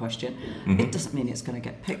another question. It doesn't mean it's going to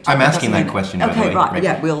get picked up. I'm asking that question, by the way. Okay, right,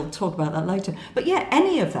 yeah, we'll talk about that later. But yeah,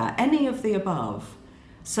 any of the above.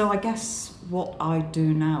 So I guess what I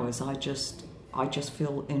do now is I just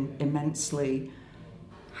feel immensely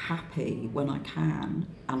happy when I can,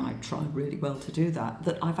 and I try really well to do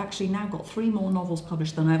that I've actually now got 3 more novels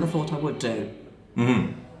published than I ever thought I would do.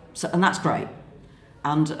 Mm-hmm. So, and that's great.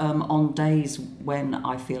 And on days when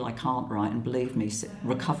I feel I can't write, and believe me,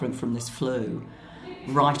 recovering from this flu,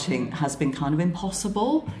 writing has been kind of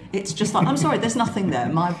impossible. It's just like, I'm sorry, there's nothing there.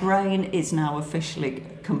 My brain is now officially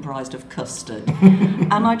comprised of custard.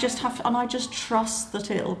 And I just trust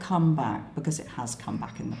that it'll come back, because it has come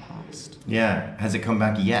back in the past. Yeah. Has it come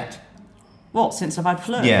back yet? What, since I've had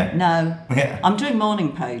flu? Yeah. No. Yeah. I'm doing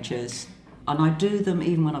morning pages, and I do them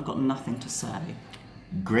even when I've got nothing to say.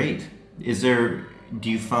 Great. Do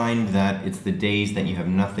you find that it's the days that you have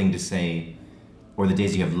nothing to say, or the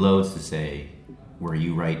days you have loads to say, where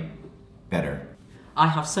you write better? I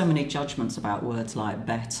have so many judgments about words like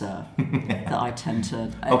better that I tend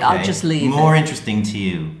to... Okay. I just leave More it. interesting to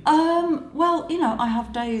you. Well, I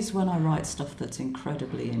have days when I write stuff that's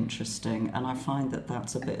incredibly interesting, and I find that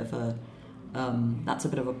that's a bit of a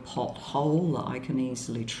pothole that I can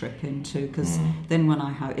easily trip into, because then when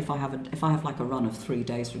if I have like a run of 3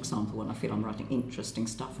 days, for example, when I feel I'm writing interesting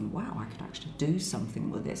stuff and wow, I could actually do something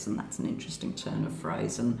with this, and that's an interesting turn of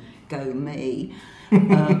phrase, and go me,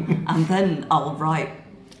 and then I'll write.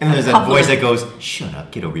 And there's that voice that goes, "Shut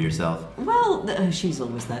up, get over yourself." Well, she's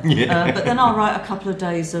always there. Yeah. But then I'll write a couple of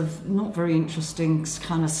days of not very interesting,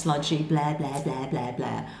 kind of sludgy, blah, blah, blah, blah,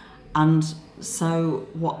 blah. And so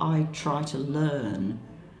what I try to learn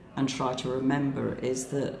and try to remember is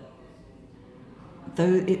that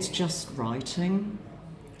though it's just writing,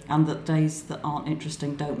 and that days that aren't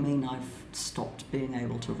interesting don't mean I've stopped being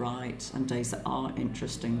able to write, and days that are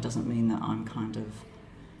interesting doesn't mean that I'm kind of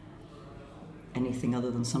anything other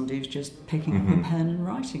than somebody who's just picking up a pen and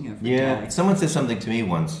writing every day. Yeah, someone said something to me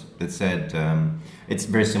once that said, it's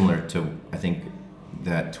very similar to, I think,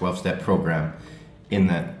 that 12-step program, in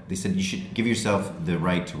that they said you should give yourself the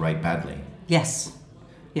right to write badly. Yes.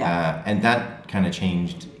 Yeah. And that kind of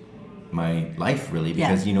changed my life, really,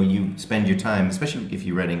 because, you spend your time, especially if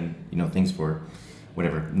you're writing, things for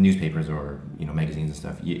whatever, newspapers or, magazines and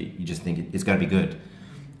stuff, you just think it's got to be good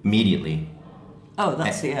immediately. Oh,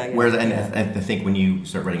 that's Whereas, I think when you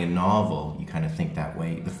start writing a novel, you kind of think that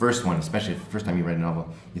way. The first one, especially the first time you write a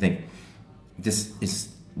novel, you think, this is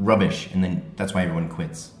rubbish, and then that's why everyone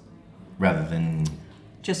quits, rather than...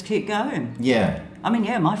 Just keep going. Yeah. I mean,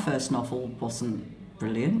 my first novel wasn't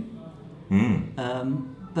brilliant,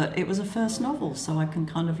 but it was a first novel, so I can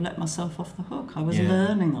kind of let myself off the hook. I was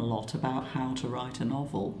learning a lot about how to write a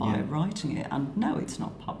novel by writing it, and no, it's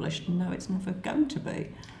not published, and no, it's never going to be.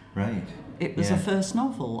 Right. It was a first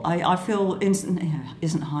novel. I feel,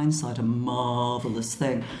 isn't hindsight a marvellous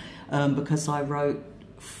thing? Because I wrote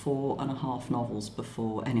 4.5 novels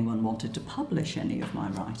before anyone wanted to publish any of my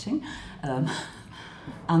writing.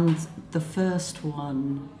 And the first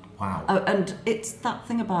one... Wow. And it's that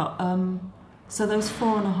thing about... so those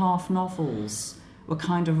 4.5 novels were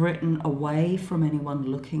kind of written away from anyone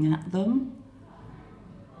looking at them.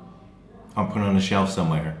 I'll put it on a shelf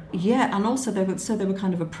somewhere. Yeah, and also they were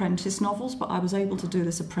kind of apprentice novels, but I was able to do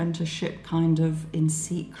this apprenticeship kind of in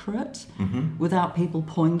secret, without people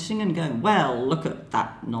pointing and going, well, look at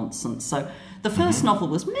that nonsense. So the first novel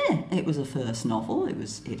was meh. It was a first novel.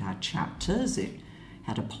 It had chapters. It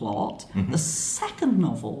had a plot. The second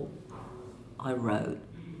novel I wrote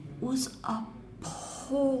was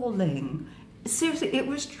appalling. Seriously, it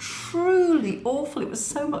was truly awful. It was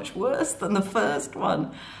so much worse than the first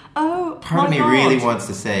one. Oh, Part of me really wants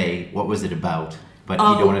to say, what was it about? But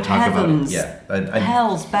you don't want to talk heavens. about it. Yeah.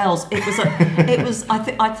 Hells bells. It was.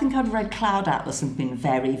 I think I'd read Cloud Atlas and been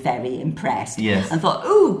very, very impressed. Yes. And thought,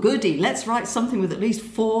 oh, goody, let's write something with at least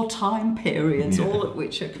 4 time periods, all of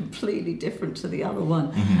which are completely different to the other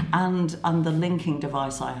one. And the linking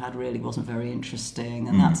device I had really wasn't very interesting,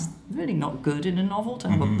 and that's really not good in a novel, to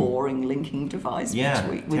have a boring linking device. Yeah,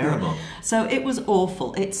 terrible. So it was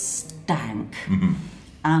awful. It stank.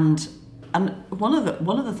 And one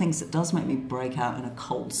of the things that does make me break out in a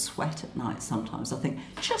cold sweat at night sometimes, I think,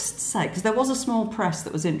 just say, because there was a small press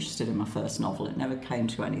that was interested in my first novel. It never came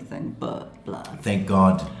to anything but blood. Thank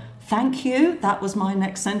God. Thank you. That was my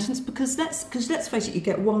next sentence, because let's face it, you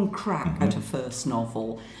get one crack at a first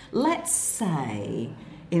novel. Let's say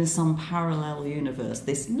in some parallel universe,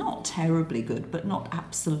 this not terribly good, but not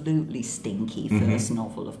absolutely stinky first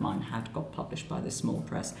novel of mine had got published by this small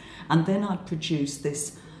press. And then I'd produce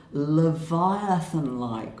this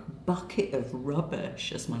Leviathan-like bucket of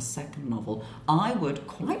rubbish as my second novel. I would,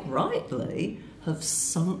 quite rightly, have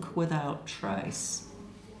sunk without trace.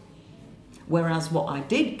 Whereas what I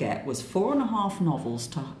did get was 4.5 novels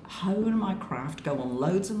to hone my craft, go on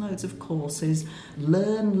loads and loads of courses,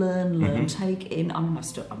 learn, take in. I'm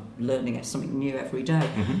learning something new every day.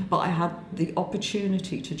 But I had the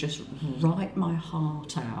opportunity to just write my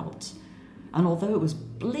heart out And although it was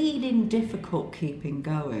bleeding difficult keeping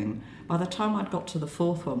going, by the time I'd got to the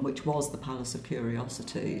fourth one, which was The Palace of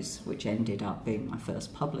Curiosities, which ended up being my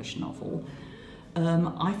first published novel,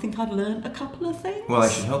 I think I'd learned a couple of things. Well, I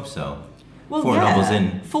should hope so. Well, 4 novels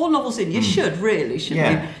in. 4 novels in. You should, really, shouldn't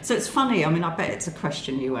Yeah. you? So it's funny, I mean, I bet it's a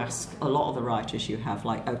question you ask a lot of the writers you have,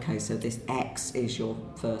 like, okay, so this X is your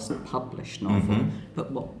first published novel,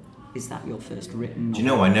 but what, is that your first written novel? Do you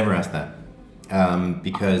know, I never asked that.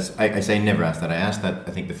 Because I say never asked that. I asked that,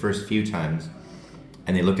 I think, the first few times,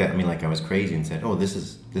 and they looked at me like I was crazy and said, "Oh, this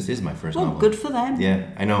is my first novel." Well, good for them. Yeah,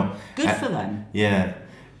 I know. Good for them. Yeah,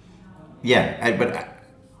 but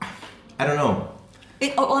I don't know.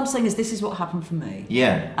 All I'm saying is this is what happened for me.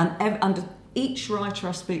 Yeah, And each writer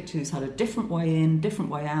I speak to has had a different way in, different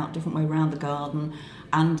way out, different way around the garden,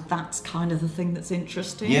 and that's kind of the thing that's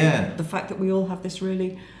interesting. Yeah. The fact that we all have this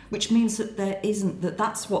really, which means that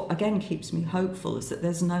that's what again keeps me hopeful, is that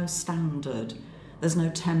there's no standard, there's no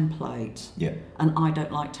template. Yeah. And I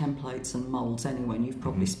don't like templates and moulds anyway, and you've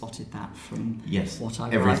probably spotted that from what I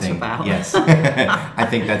everything. write about. Yes. I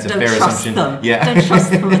think that's a Don't fair trust assumption. them. Yeah. Don't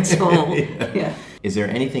trust them at all. Yeah. Is there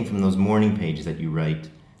anything from those morning pages that you write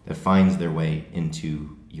that finds their way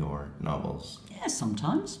into your novels? Yeah,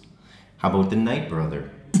 sometimes. How about The Night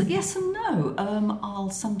Brother? So yes and no.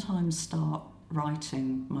 I'll sometimes start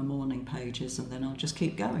writing my morning pages and then I'll just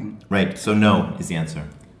keep going. Right, so no is the answer.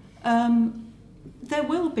 There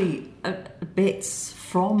will be bits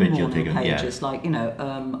from But you'll morning take it, yeah. pages, like,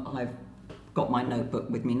 I've got my notebook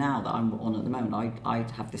with me now that I'm on at the moment. I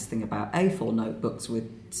have this thing about A4 notebooks with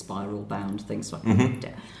spiral bound things, so I can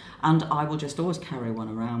and I will just always carry one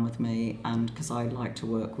around with me, and because I like to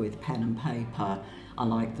work with pen and paper, I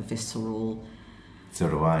like the visceral So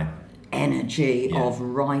do I. energy of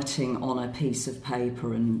writing on a piece of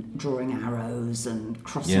paper and drawing arrows and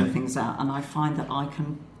crossing things out, and I find that I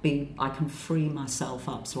can free myself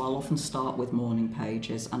up. So I'll often start with morning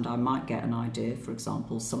pages, and I might get an idea, for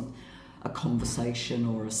example, a conversation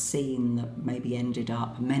or a scene that maybe ended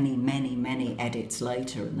up many edits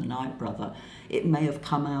later in The Night Brother. It may have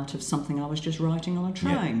come out of something I was just writing on a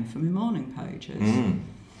train for my morning pages.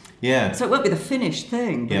 Yeah. So it won't be the finished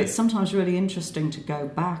thing, but Yeah. it's sometimes really interesting to go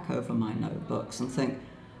back over my notebooks and think,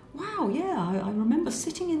 wow, I remember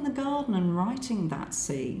sitting in the garden and writing that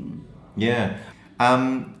scene. Yeah.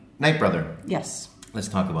 Night Brother. Yes, Let's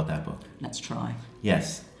talk about that book. let's try.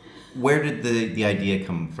 Yes. Where did the idea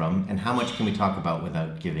come from, and how much can we talk about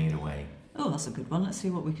without giving it away? Oh, that's a good one. Let's see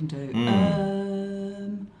what we can do.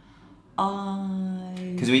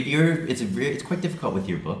 Because it's quite difficult with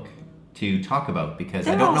your book to talk about, because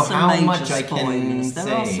I There don't are know some how major much I can spoilers.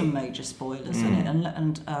 There are say. some major spoilers in it,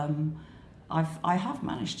 and I have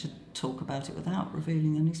managed to talk about it without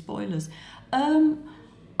revealing any spoilers.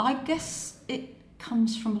 I guess it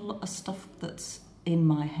comes from a lot of stuff that's in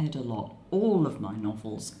my head a lot. All of my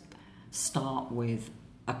novels start with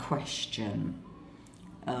a question.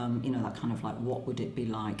 That kind of like, what would it be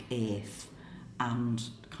like if, and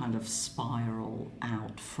kind of spiral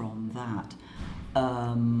out from that.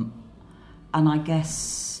 And I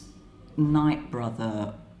guess Night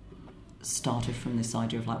Brother started from this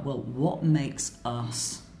idea of like, well, what makes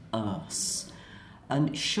us us?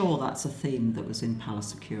 And sure, that's a theme that was in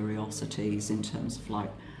Palace of Curiosities in terms of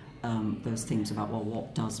like those themes about, well,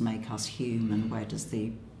 what does make us human? Where does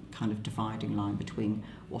the kind of dividing line between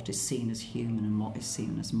what is seen as human and what is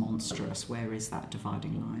seen as monstrous, where is that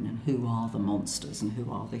dividing line, and who are the monsters and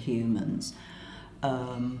who are the humans?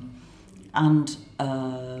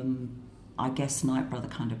 I guess Night Brother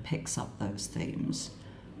kind of picks up those themes.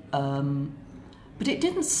 But it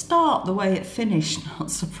didn't start the way it finished,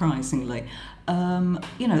 not surprisingly.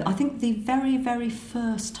 I think the very, very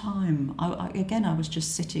first time, I was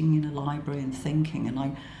just sitting in a library and thinking, and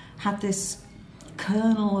I had this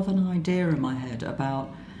kernel of an idea in my head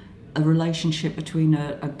about a relationship between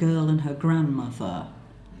a girl and her grandmother.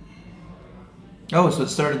 Oh, so it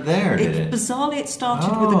started there, did it? Bizarrely, it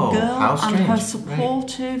started with a girl how and her strange.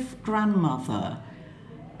 supportive grandmother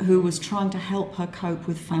who was trying to help her cope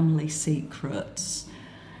with family secrets.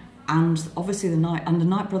 And obviously the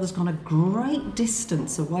Night Brother's gone a great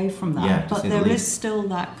distance away from that. Yeah, to but say the there is least. still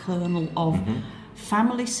that kernel of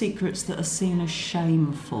family secrets that are seen as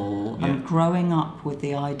shameful, and growing up with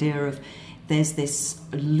the idea of there's this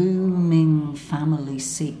looming family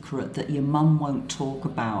secret that your mum won't talk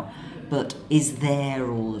about, but is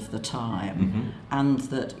there all of the time, and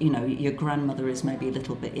that, your grandmother is maybe a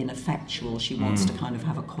little bit ineffectual. She wants to kind of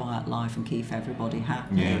have a quiet life and keep everybody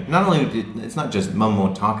happy. Yeah. Not only, it's not just mum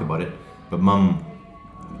won't talk about it, but mum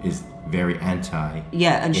is very anti.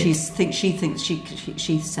 Yeah, and it.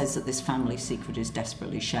 she says that this family secret is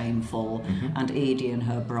desperately shameful, and Edie and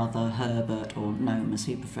her brother Herbert, or Noam as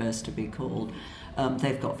he prefers to be called,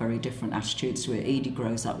 they've got very different attitudes to it. Edie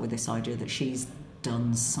grows up with this idea that she's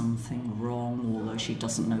done something wrong, although she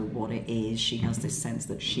doesn't know what it is. She has this sense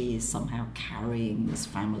that she is somehow carrying this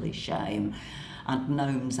family shame. And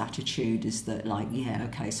Noam's attitude is that, like, yeah,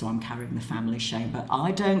 okay, so I'm carrying the family shame, but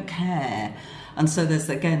I don't care. And so there's,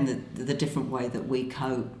 again, the different way that we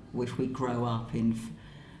cope if we grow up in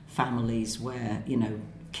families where, you know,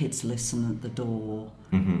 kids listen at the door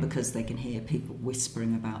because they can hear people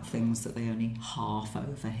whispering about things that they only half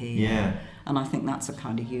overhear. Yeah. And I think that's a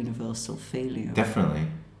kind of universal feeling Definitely.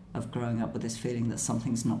 of growing up with this feeling that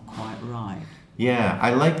something's not quite right. Yeah,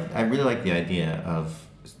 I really like the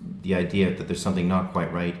idea that there's something not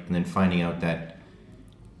quite right, and then finding out that,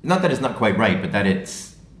 not that it's not quite right, but that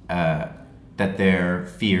it's that their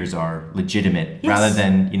fears are legitimate, rather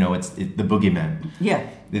than, you know, it's the boogeyman. Yeah.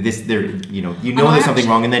 There's something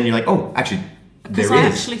wrong, and then you're like, oh, actually, there is. Because I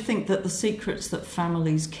actually think that the secrets that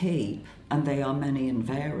families keep, and they are many and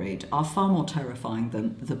varied, are far more terrifying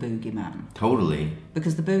than the boogeyman. Totally.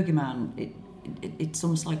 Because the boogeyman, it's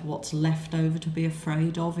almost like what's left over to be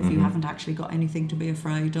afraid of if you haven't actually got anything to be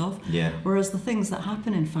afraid of. Yeah. Whereas the things that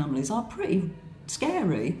happen in families are pretty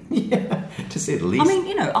scary. Yeah, to say the least. I mean,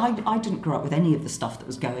 you know, I didn't grow up with any of the stuff that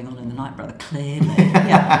was going on in the Night Brother, clearly.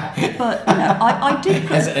 Yeah. But, you know, I did...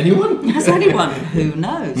 Has anyone? Has anyone? Who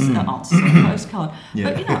knows? Answers on a postcard. Yeah.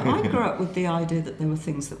 But, you know, I grew up with the idea that there were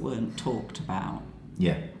things that weren't talked about.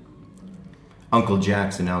 Yeah. Uncle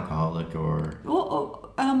Jack's an alcoholic, or...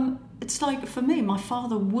 It's like, for me, my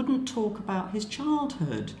father wouldn't talk about his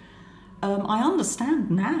childhood. I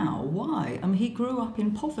understand now why. He grew up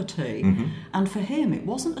in poverty, and for him it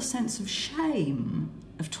wasn't a sense of shame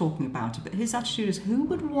of talking about it, but his attitude is, who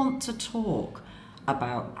would want to talk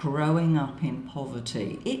about growing up in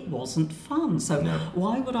poverty? It wasn't fun. So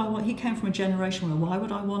why would I want... He came from a generation where why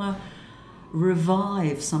would I want to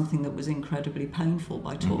revive something that was incredibly painful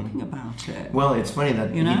by talking about it? Well, it's funny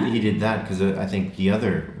that You know? he did that, because I think the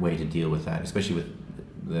other way to deal with that, especially with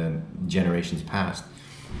the generations past,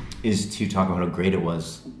 is to talk about how great it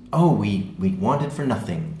was. Oh, we wanted for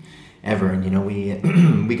nothing ever, and, you know, we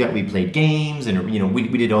played games, and, you know, we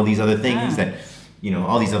did all these other things that, you know,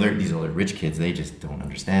 all these other rich kids, they just don't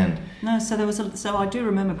understand. No, so I do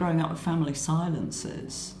remember growing up with family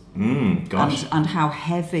silences. Gosh. And how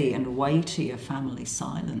heavy and weighty a family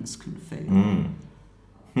silence can feel.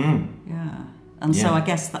 Yeah. And so I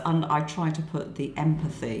guess that, and I try to put the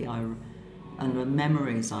empathy and the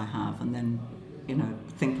memories I have, and then, you know,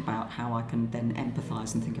 think about how I can then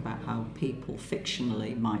empathise and think about how people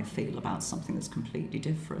fictionally might feel about something that's completely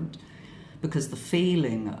different. Because the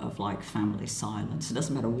feeling of, like, family silence, it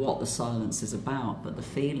doesn't matter what the silence is about, but the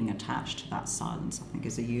feeling attached to that silence, I think,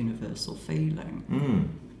 is a universal feeling.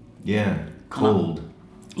 Yeah, cold.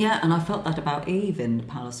 And I felt that about Eve in the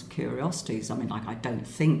Palace of Curiosities. I mean, like, I don't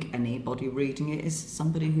think anybody reading it is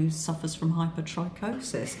somebody who suffers from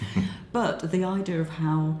hypertrichosis. But the idea of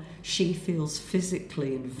how she feels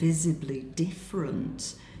physically and visibly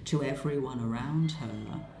different to everyone around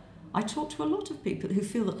her. I talk to a lot of people who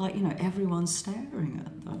feel that, like, you know, everyone's staring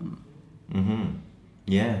at them.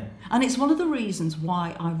 Yeah. And it's one of the reasons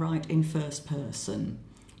why I write in first person.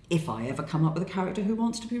 If I ever come up with a character who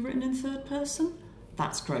wants to be written in third person,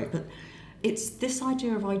 that's great. But it's this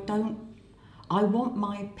idea of I want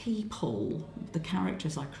my people, the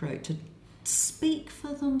characters I create, to speak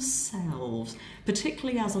for themselves,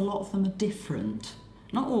 particularly as a lot of them are different.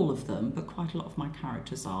 Not all of them, but quite a lot of my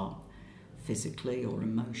characters are physically or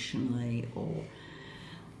emotionally or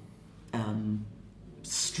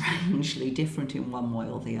strangely different in one way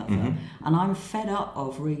or the other. And I'm fed up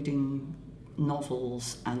of reading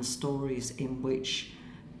novels and stories in which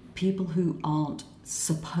people who aren't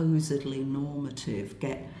supposedly normative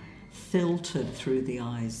get filtered through the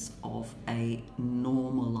eyes of a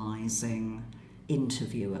normalising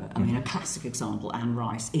interviewer. I mean, a classic example, Anne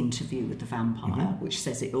Rice, Interview with the Vampire, which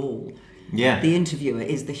says it all. Yeah. The interviewer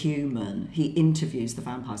is the human. He interviews the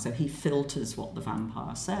vampire, so he filters what the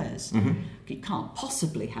vampire says. You can't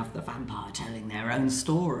possibly have the vampire telling their own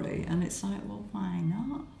story. And it's like, well, why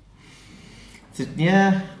not?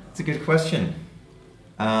 It's a good question.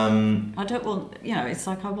 I don't want, you know, it's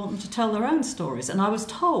like I want them to tell their own stories. And I was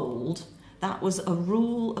told that was a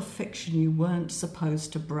rule of fiction you weren't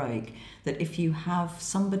supposed to break, that if you have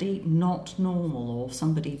somebody not normal or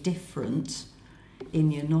somebody different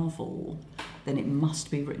in your novel, then it must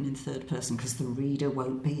be written in third person because the reader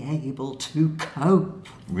won't be able to cope.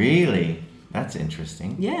 Really? That's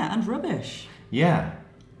interesting. Yeah, and rubbish. Yeah.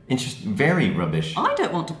 Very rubbish. I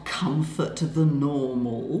don't want to comfort the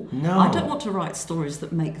normal. No. I don't want to write stories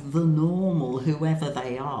that make the normal, whoever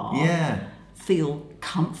they are, Yeah. feel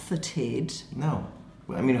comforted. No.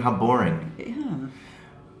 I mean, how boring. Yeah.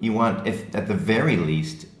 You want, if at the very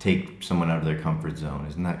least, take someone out of their comfort zone.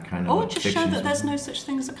 Isn't that kind of Or what just show fiction's that there's about? no such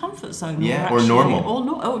thing as a comfort zone. Yeah, or actually, normal.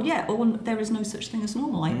 Or there is no such thing as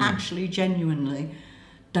normal. I actually genuinely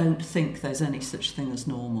don't think there's any such thing as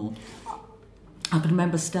normal. I can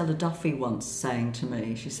remember Stella Duffy once saying to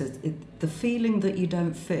me, she says, the feeling that you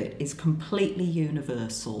don't fit is completely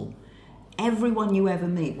universal. Everyone you ever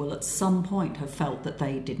meet will at some point have felt that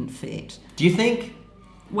they didn't fit. Do you think?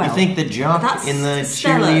 Well, you think the jock that's in the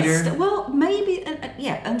Stella. cheerleader? Well, maybe,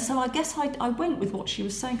 yeah. And so I guess I went with what she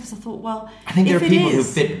was saying because I thought, well, I think there if are it people who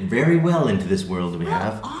is- fit very well into this world we Well,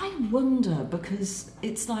 have. I wonder, because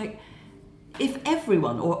it's like, if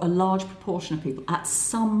everyone or a large proportion of people at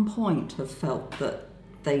some point have felt that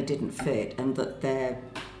they didn't fit and that their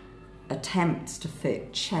attempts to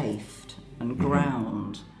fit chafed and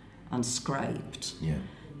ground and scraped, Yeah.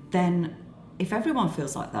 then if everyone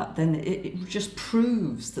feels like that, then it just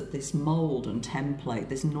proves that this mould and template,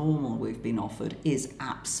 this normal we've been offered, is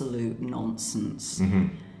absolute nonsense.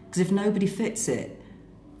 Because if nobody fits it,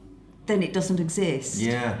 then it doesn't exist.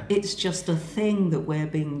 Yeah. It's just a thing that we're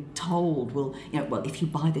being told. Well, if you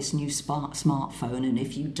buy this new smartphone, and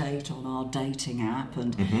if you date on our dating app,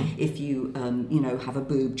 and if you, have a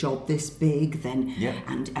boob job this big, then, Yeah.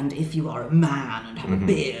 and if you are a man and have a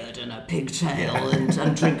beard and a pigtail and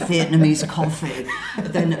drink Vietnamese coffee,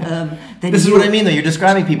 then This is what I mean, though. You're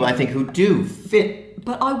describing people, I think, who do fit.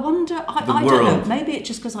 But I wonder, I don't world. know, maybe it's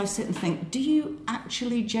just because I sit and think, do you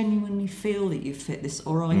actually genuinely feel that you fit this,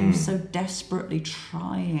 or are you so desperately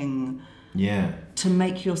trying Yeah. to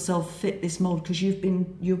make yourself fit this mold because you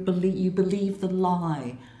believe the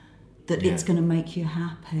lie that it's going to make you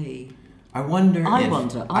happy? I wonder I if...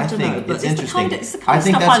 wonder. I don't think know. But it's interesting. It's the kind of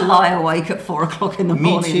think stuff I that's- lie awake at 4 o'clock in the Me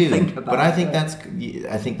morning too. and think about. But I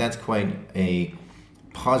think that's quite a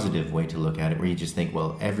positive way to look at it, where you just think,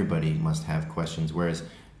 well, everybody must have questions, whereas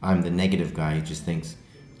I'm the negative guy who just thinks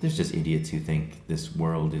there's just idiots who think this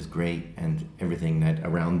world is great and everything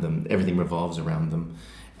revolves around them,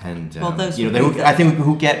 and Well, those you would know, be I think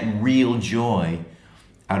who get real joy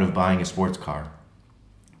out of buying a sports car.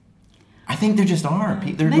 I think there just are.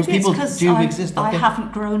 Those Maybe it's people because do exist. don't I they?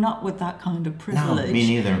 haven't grown up with that kind of privilege. me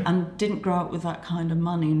neither. And didn't grow up with that kind of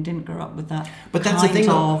money, and didn't grow up with that. But that's the kind thing,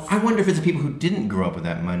 though. of. I wonder if it's the people who didn't grow up with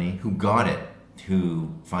that money, who got it,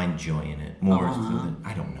 who find joy in it more.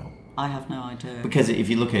 I don't know. I have no idea. Because if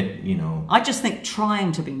you look at, I just think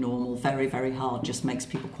trying to be normal very, very hard just makes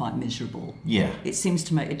people quite miserable. yeah,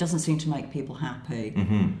 It doesn't seem to make people happy.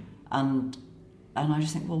 And I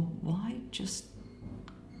just think, well, why just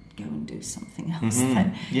go and do something else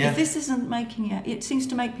then? Yeah. If this isn't making it seems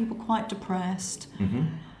to make people quite depressed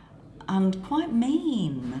and quite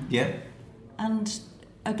mean. yeah, And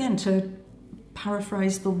again, to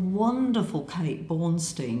paraphrase the wonderful Kate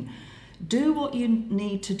Bornstein, do what you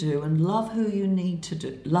need to do and love who you need to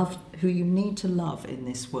do. Love who you need to love in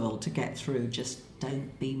this world to get through. Just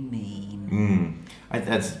don't be mean.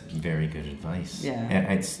 that's very good advice. Yeah.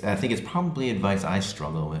 I think it's probably advice I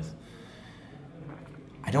struggle with.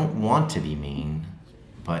 I don't want to be mean,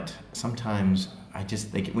 but sometimes I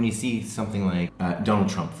just, like, when you see something like Donald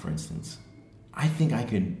Trump, for instance, I think I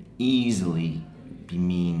could easily be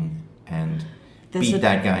mean and beat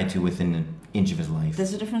that guy to within an inch of his life.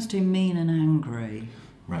 There's a difference between mean and angry.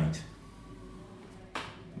 Right.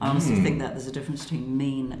 I honestly think that there's a difference between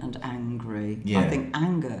mean and angry. Yeah. I think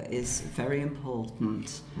anger is very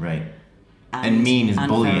important. Right. And mean is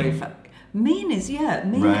bullying. Mean is,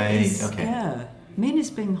 mean Right, is, okay. mean is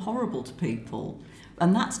being horrible to people.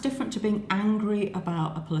 And that's different to being angry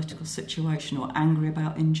about a political situation or angry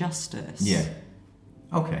about injustice. Yeah.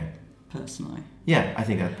 Okay. Personally. Yeah, I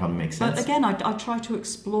think that probably makes sense. But again, I try to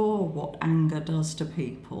explore what anger does to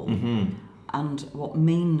people and what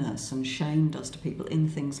meanness and shame does to people in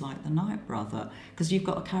things like The Night Brother. Because you've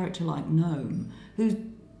got a character like Noam who's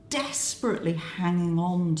desperately hanging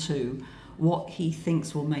on to what he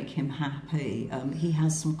thinks will make him happy. He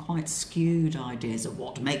has some quite skewed ideas of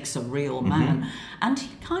what makes a real man. And he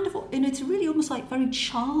kind of, in it's really almost like very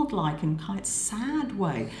childlike and quite sad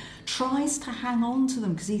way, tries to hang on to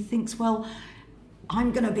them because he thinks, well,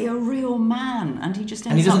 I'm going to be a real man. And he just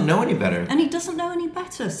ends and he doesn't up, know any better. and he doesn't know any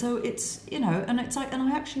better. So it's, and it's like, and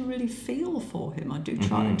I actually really feel for him. I do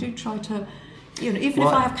try to, even if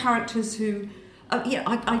I have characters who,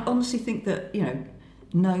 I honestly think that,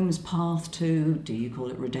 Noam's path to, do you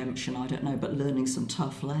call it redemption? I don't know, but learning some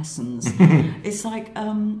tough lessons. It's like,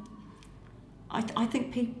 I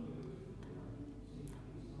think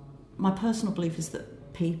my personal belief is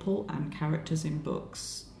that people and characters in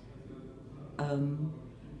books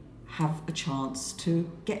have a chance to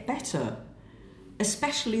get better,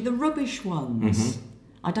 especially the rubbish ones.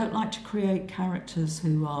 I don't like to create characters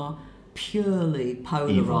who are purely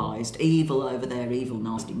polarised, evil over there, evil,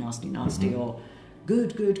 nasty, nasty, nasty, or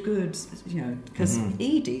good, good, good, you know, because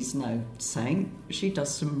Edie's no saint. She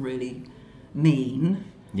does some really mean,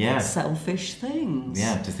 selfish things.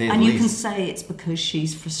 Yeah, to say and the you least. can say it's because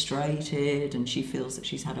she's frustrated and she feels that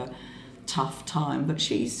she's had a tough time, but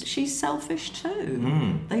she's selfish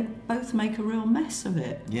too. They both make a real mess of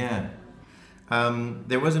it. Yeah.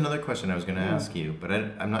 There was another question I was going to ask you, but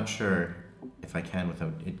I'm not sure if I can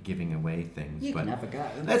without it giving away things. You but can have a go.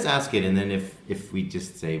 Let's ask it, and then if we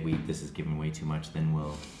just say this is giving away too much, then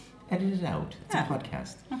we'll edit it out. It's a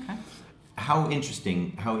podcast. Okay. How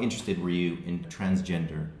interested were you in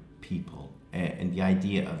transgender people and the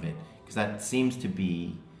idea of it? Because that seems to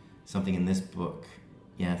be something in this book.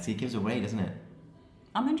 Yeah, see, it gives away, doesn't it?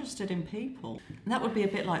 I'm interested in people. That would be a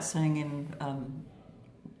bit like saying in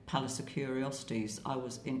Palace of Curiosities, I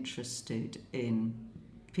was interested in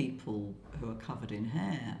people who are covered in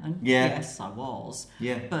hair. And yes, I was.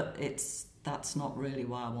 Yeah. But that's not really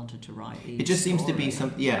why I wanted to write each It just seems to story. be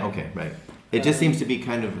some... Yeah, okay, right. It just seems to be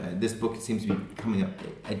kind of... this book seems to be coming up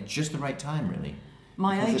at just the right time, really.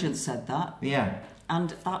 My agent said that. Yeah.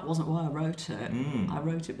 And that wasn't why I wrote it. I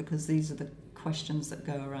wrote it because these are the questions that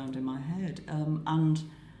go around in my head. And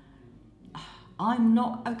I'm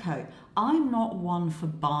not one for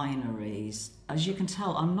binaries. As you can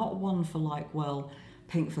tell, I'm not one for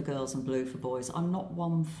pink for girls and blue for boys. I'm not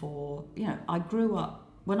one for,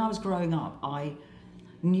 when I was growing up, I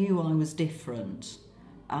knew I was different.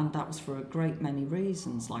 And that was for a great many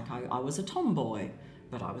reasons. Like I was a tomboy,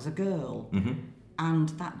 but I was a girl. And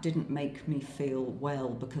that didn't make me feel, well,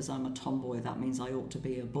 because I'm a tomboy, that means I ought to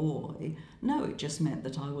be a boy. No, it just meant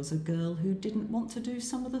that I was a girl who didn't want to do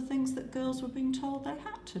some of the things that girls were being told they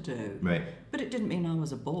had to do. Right. But it didn't mean I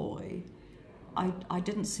was a boy. I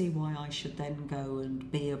didn't see why I should then go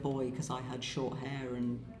and be a boy because I had short hair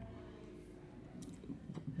and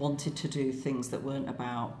wanted to do things that weren't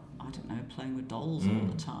about, I don't know, playing with dolls all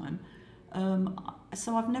the time.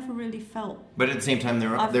 So I've never really felt... But at the same time,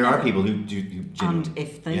 there are people who do... And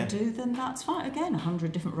if they do, then that's fine. Again,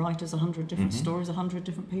 100 different writers, 100 different stories, 100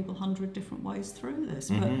 different people, 100 different ways through this.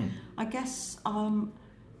 But I guess I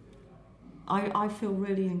feel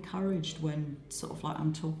really encouraged when sort of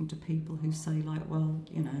I'm talking to people who say well,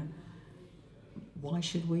 why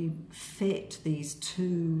should we fit these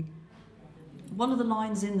two... One of the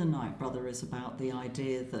lines in The Night Brother is about the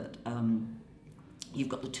idea that... you've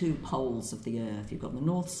got the two poles of the Earth. You've got the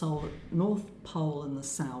North Pole and the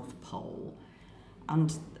South Pole,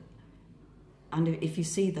 and if you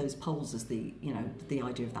see those poles as the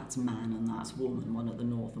idea of that's man and that's woman, one at the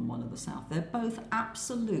north and one at the south, they're both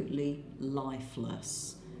absolutely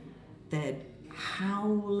lifeless. They're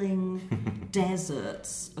howling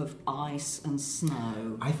deserts of ice and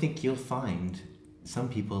snow. I think you'll find some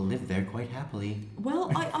people live there quite happily.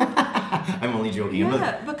 Well, I'm only joking.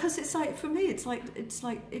 Yeah, because it's like, for me, it's like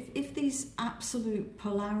if these absolute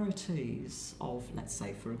polarities of, let's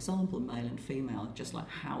say, for example, male and female, just like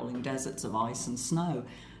howling deserts of ice and snow,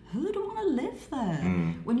 who'd want to live there?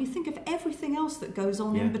 When you think of everything else that goes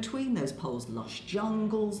on in between those poles, lush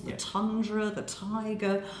jungles, the tundra, the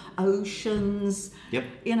taiga, oceans,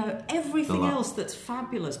 everything else that's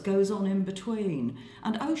fabulous goes on in between.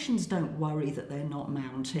 And oceans don't worry that they're not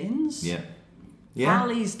mountains.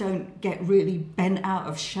 Valleys don't get really bent out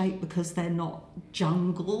of shape because they're not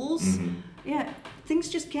jungles. Things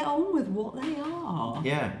just get on with what they are.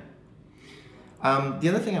 The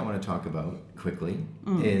other thing I want to talk about quickly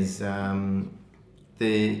is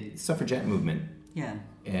the suffragette movement.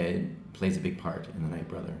 Plays a big part in The Night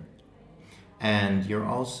Brother. And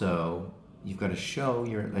you've got a show,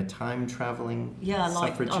 you're a time-traveling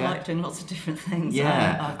suffragette. I like doing lots of different things.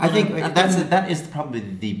 I think that is probably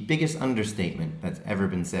the biggest understatement that's ever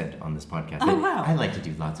been said on this podcast. Oh, wow. I like to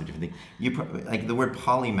do lots of different things. Like the word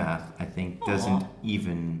polymath, I think, doesn't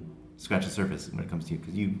even scratch the surface when it comes to you,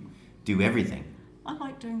 because you do everything. I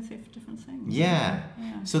like doing different things.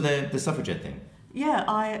 So the suffragette thing.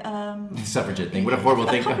 The suffragette thing. What a horrible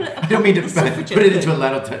thing. I don't mean to put it into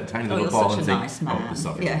a tiny little ball and say, nice man. the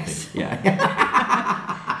suffragette thing.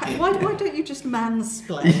 Why don't you just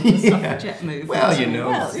mansplain the suffragette movement? Well, you know.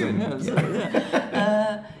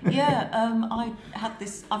 I had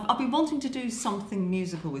this... I've been wanting to do something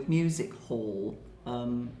musical with Music Hall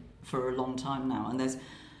for a long time now, and there's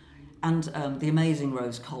And the amazing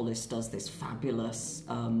Rose Collis does this fabulous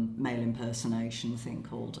male impersonation thing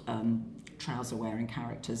called trouser-wearing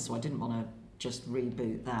characters, so I didn't want to just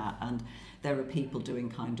reboot that. And there are people doing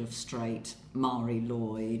kind of straight Mari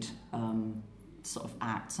Lloyd sort of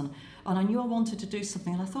acts. And I knew I wanted to do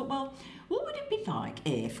something, and I thought, well, what would it be like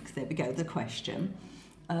if, there we go, the question,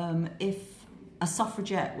 if a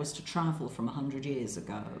suffragette was to travel from 100 years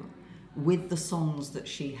ago with the songs that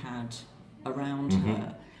she had around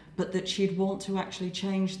her, but that she'd want to actually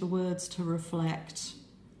change the words to reflect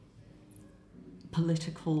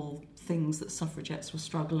political things that suffragettes were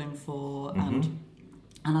struggling for, and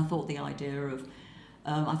I thought the idea of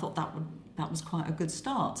I thought that was quite a good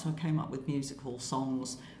start. So I came up with musical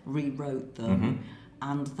songs, rewrote them,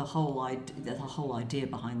 and the whole idea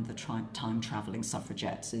behind the time travelling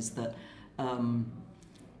suffragettes is that.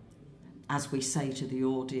 As we say to the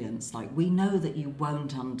audience, like, we know that you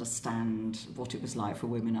won't understand what it was like for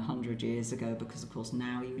women 100 years ago, because, of course,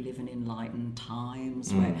 now you live in enlightened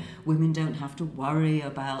times where women don't have to worry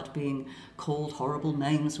about being called horrible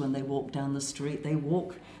names when they walk down the street. They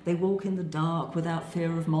walk in the dark without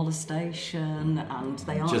fear of molestation, and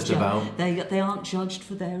they aren't they aren't judged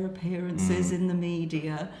for their appearances in the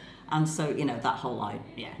media. And so, you know, that whole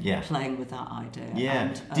idea, playing with that idea. Yeah.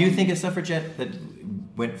 And, do you think a suffragette that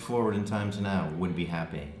went forward in time to now would be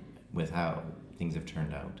happy with how things have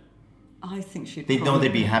turned out? I think she'd. They know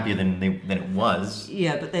they'd be happier than it was.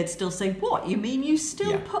 Yeah, but they'd still say, "What? You mean you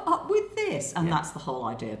still put up with this?" And that's the whole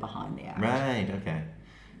idea behind the act. Right. Okay.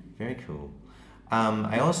 Very cool.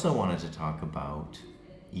 I also wanted to talk about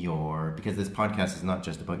because this podcast is not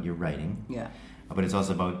just about your writing. Yeah. But it's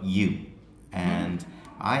also about you. And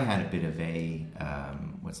I had a bit of a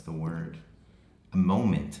a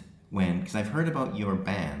moment when, because I've heard about your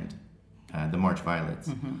band, the March Violets.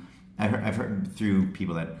 I've heard through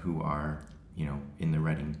people who are, you know, in the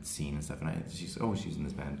writing scene and stuff, and she's in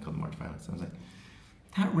this band called the March Violets. I was like,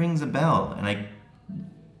 that rings a bell. And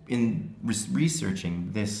in researching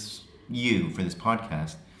for this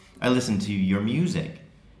podcast, I listened to your music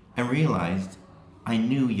and realized I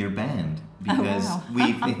knew your band because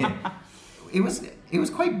it was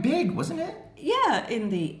quite big, wasn't it? Yeah, in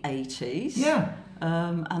the 80s. Yeah.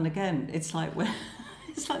 And again, it's like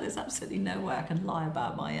there's absolutely no way I can lie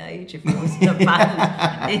about my age if I was in a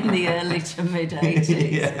band in the early to mid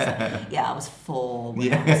 80s. I was 4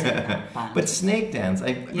 when I was in that band. But Snake Dance,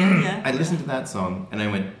 I listened to that song and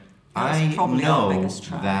I went, I know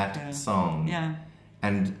that song. Yeah.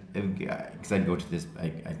 And because I'd go to this, I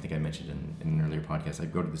think I mentioned in an earlier podcast,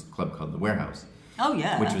 I'd go to this club called The Warehouse. Oh,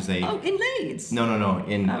 yeah. Which was in Leeds? No,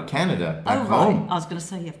 in Canada, back home. I was going to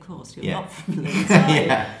say, of course, you're not from Leeds,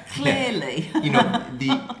 clearly. You know,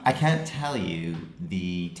 I can't tell you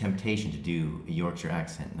the temptation to do a Yorkshire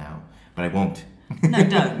accent now, but I won't. No,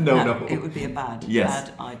 don't. No. It would be a bad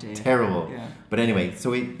idea. Terrible. Yeah. But anyway,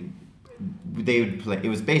 so they would play, it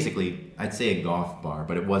was basically, I'd say a goth bar,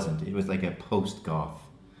 but it wasn't. It was like a post-goth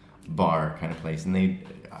bar kind of place, and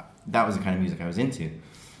that was the kind of music I was into.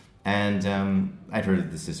 And I'd heard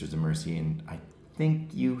of the Sisters of Mercy, and I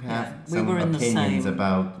think you have some opinions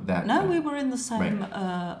about that. No, we were in the same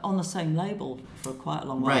on the same label for quite a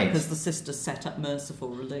long while, because the Sisters set up Merciful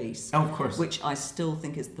Release. Oh, of course. Which I still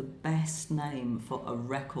think is the best name for a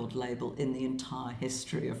record label in the entire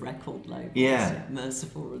history of record labels. Yeah.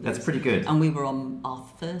 Merciful Release. That's pretty good. And we were on our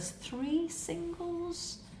first 3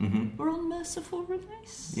 singles. Were on Merciful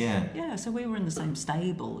Release. Yeah. Yeah, so we were in the same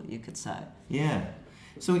stable, you could say. Yeah.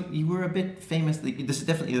 So you were a bit famous. This is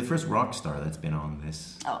definitely the first rock star that's been on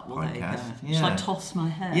this podcast. There you go. Shall I toss my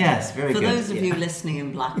hair? Yes, very good. For those of you listening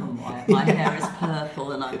in black and white, my hair is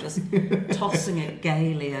purple and I'm just tossing it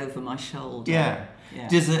gaily over my shoulder. Yeah.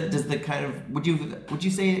 Does the kind of would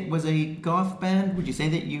you say it was a goth band? Would you say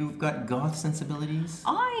that you've got goth sensibilities?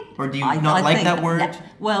 Or do you not like that word? Yeah.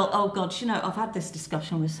 Well, oh God, you know, I've had this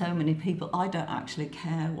discussion with so many people. I don't actually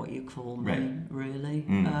care what you call me, really.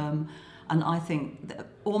 And I think that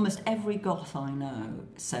almost every goth I know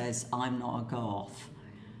says, I'm not a goth.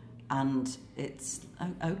 And it's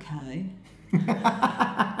okay.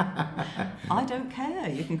 I don't care.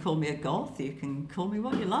 You can call me a goth, you can call me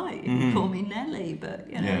what you like. You can call me Nelly, but,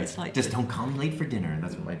 you know, it's like... Just don't come late for dinner.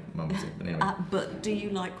 That's what my mum would say. But anyway. But do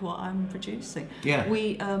you like what I'm producing? Yeah.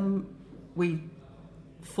 We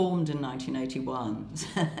formed in 1981,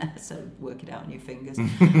 so work it out on your fingers,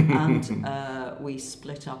 and we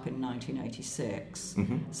split up in 1986,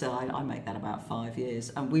 so I make that about 5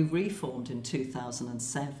 years, and we reformed in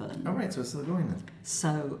 2007. Oh, right, so it's still going then.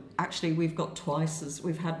 So actually we've had twice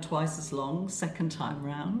as long second time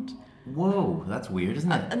round. Whoa, that's weird,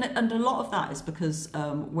 isn't it? And a lot of that is because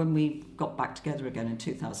when we got back together again in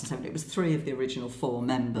 2007, it was 3 of the original 4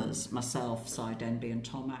 members, myself, Cy Denby and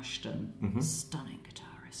Tom Ashton, stunning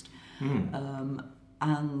guitarist.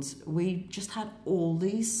 And we just had all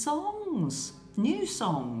these songs, new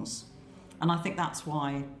songs. And I think that's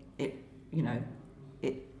why it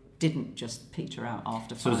didn't just peter out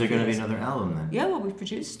after 5 years. So is there going to be another album then? Yeah, well, we've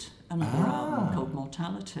produced another album called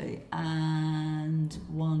Mortality and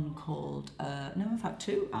one called, in fact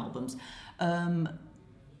 2 albums,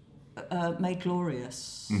 Made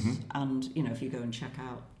Glorious. And, if you go and check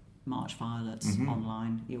out March Violets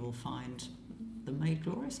online, you will find the Made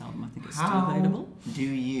Glorious album. I think it's still available. Do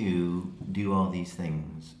you do all these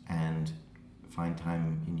things and find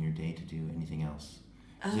time in your day to do anything else?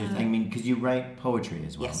 Because you write poetry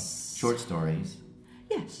as well. Yes. Short stories.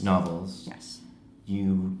 Yes. Novels. Yes.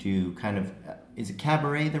 You do kind of... is it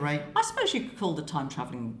cabaret the right... I suppose you could call the Time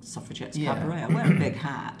Travelling Suffragettes cabaret. I wear a big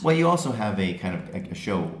hat. Well, you also have a kind of a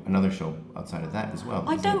show, another show outside of that as well.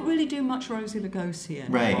 I don't really do much Rosie Lugosi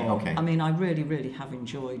anymore. Right, okay. I mean, I really, really have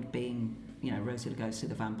enjoyed being... Rosie Lugosi,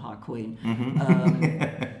 the Vampire Queen.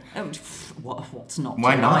 What's not to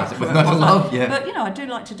Why not? like? What's not to love? Yeah. But, I do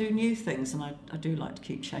like to do new things, and I do like to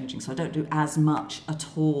keep changing. So I don't do as much at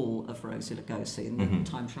all of Rosie Lugosi, and the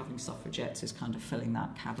Time Travelling Suffragettes is kind of filling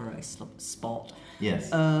that cabaret spot.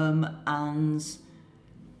 Yes. And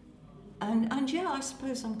yeah, I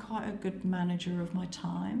suppose I'm quite a good manager of my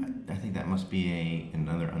time. I think that must be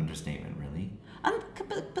another understatement, really.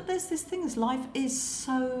 But there's this thing, is life is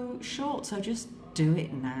so short, so just do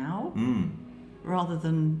it now, rather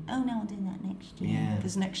than I'll do that next year. Yeah.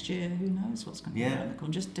 Because next year, who knows what's going to be around the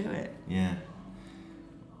corner? Just do it. Yeah.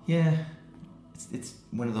 Yeah. It's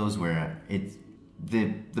one of those where it's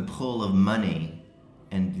the pull of money,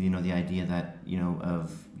 and the idea that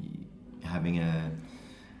of having a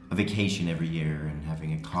vacation every year and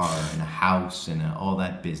having a car and a house and all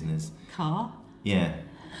that business. Car. Yeah.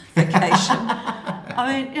 Vacation.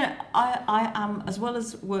 I mean, I am, as well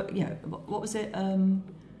as work. What was it?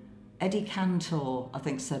 Eddie Cantor, I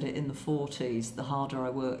think, said it in the 40s. The harder I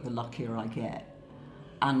work, the luckier I get,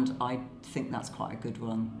 and I think that's quite a good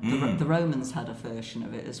one. The Romans had a version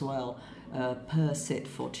of it as well. Persit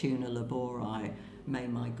fortuna labori, may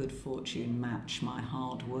my good fortune match my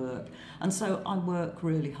hard work. And so I work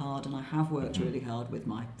really hard, and I have worked really hard with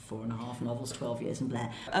my 4.5 novels, 12 years and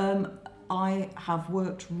Blair. I have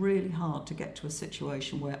worked really hard to get to a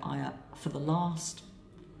situation where for the last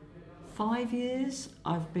 5 years,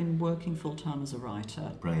 I've been working full-time as a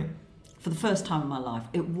writer. Brilliant. For the first time in my life.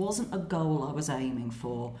 It wasn't a goal I was aiming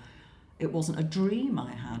for. It wasn't a dream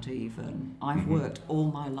I had even. I've worked all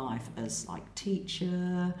my life as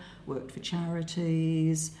teacher, worked for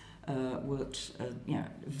charities, worked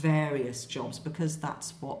various jobs, because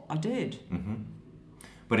that's what I did.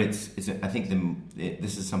 But I think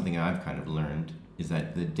this is something I've kind of learned, is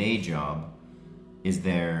that the day job is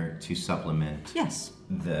there to supplement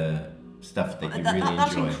the stuff that you really enjoy.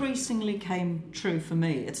 That increasingly came true for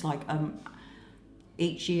me. It's like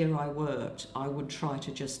each year I worked, I would try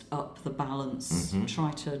to just up the balance,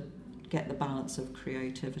 try to get the balance of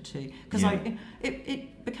creativity. Because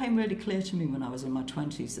it became really clear to me when I was in my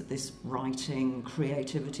 20s that this writing,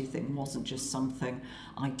 creativity thing wasn't just something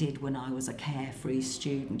I did when I was a carefree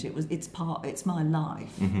student. It's my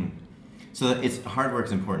life. So hard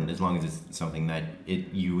work's important as long as it's something that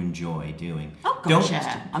you enjoy doing. Oh gosh,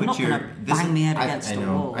 I'm not going to bang my head against the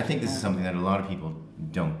wall. I think this is something that a lot of people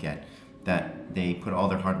don't get, that they put all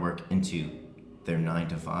their hard work into their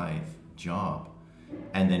 9-to-5 job,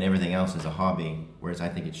 and then everything else is a hobby, whereas I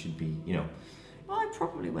think it should be, Well, I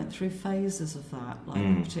probably went through phases of that,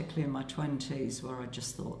 particularly in my 20s, where I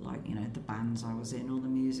just thought, the bands I was in, all the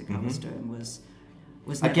music I was doing was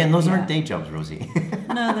again, those aren't day jobs, Rosie.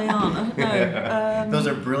 No, they aren't. No, those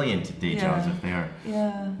are brilliant day jobs if they are.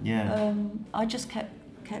 Yeah. I just kept.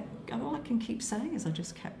 All I can keep saying is I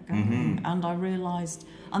just kept going, and I realised.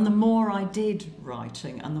 And the more I did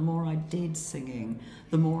writing, and the more I did singing,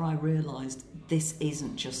 the more I realised this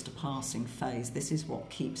isn't just a passing phase. This is what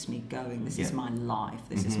keeps me going. This is my life.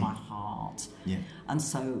 This is my heart. Yeah. And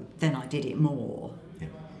so then I did it more. Yeah.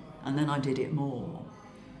 And then I did it more.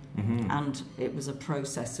 And it was a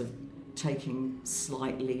process of taking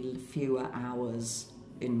slightly fewer hours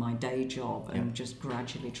in my day job and just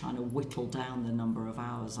gradually trying to whittle down the number of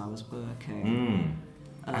hours I was working.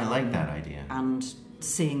 I like that idea. And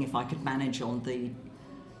seeing if I could manage on the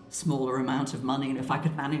smaller amount of money, and if I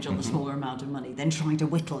could manage on the smaller amount of money, then trying to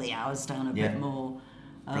whittle the hours down a bit more.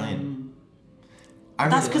 Brilliant. I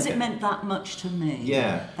That's really because like it meant that much to me.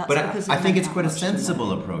 Yeah, That's but because it I think meant it's that quite a much to me.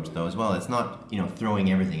 sensible approach, though, as well. It's not,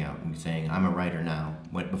 throwing everything out and saying, I'm a writer now,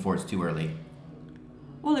 before it's too early.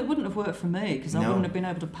 Well, it wouldn't have worked for me because I No. wouldn't have been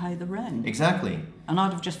able to pay the rent. Exactly. And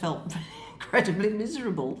I'd have just felt incredibly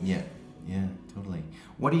miserable. Yeah, totally.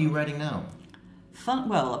 What are you writing now?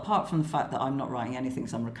 Well, apart from the fact that I'm not writing anything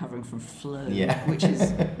because I'm recovering from flu, Yeah. which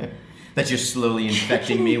is That you're slowly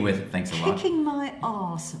infecting me with. Thanks a lot. kicking my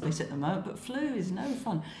arse a bit at the moment, but flu is no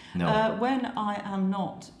fun. No. When I am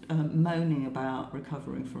not moaning about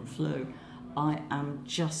recovering from flu, I am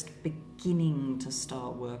just beginning to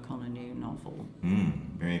start work on a new novel.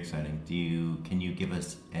 Very exciting. Can you give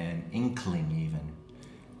us an inkling even?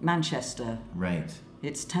 Manchester. Right.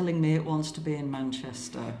 It's telling me it wants to be in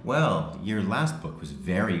Manchester. Well, your last book was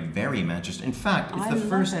very, very Manchester. In fact, I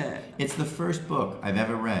love it. It's the first book I've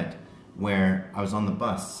ever read where I was on the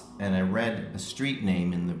bus and I read a street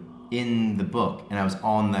name in the book and I was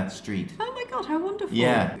on that street. Oh my God, how wonderful.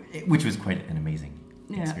 Yeah, which was quite an amazing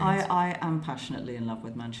experience. I am passionately in love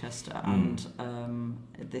with Manchester, and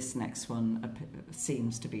this next one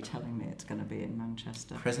seems to be telling me it's going to be in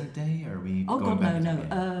Manchester. Present day, or are we Oh going God, back no, to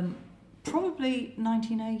no. Probably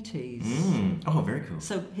 1980s. Oh, very cool.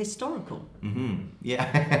 So historical.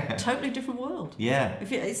 Yeah. Totally different world. Yeah.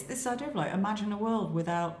 It's this idea of imagine a world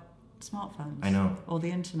without smartphones. I know. Or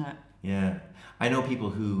the internet. Yeah. I know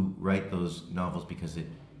people who write those novels because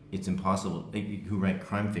it's impossible. Who write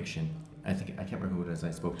crime fiction. I can't remember who it is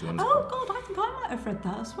I spoke to on this Oh podcast. God, I think I might have read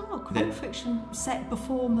that as well. Crime fiction set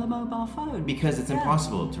before the mobile phone. Because it's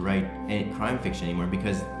impossible to write crime fiction anymore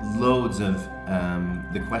because loads of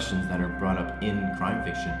the questions that are brought up in crime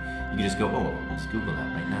fiction, you can just go, oh, I'll just Google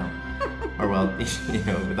that right now. Or well,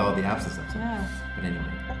 with all the apps and stuff. Yeah. But anyway,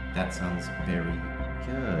 that sounds very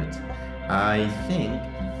good. I think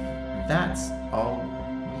that's all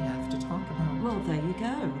we have to talk about. Well, there you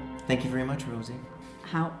go. Thank you very much, Rosie.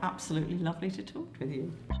 How absolutely lovely to talk with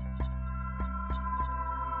you.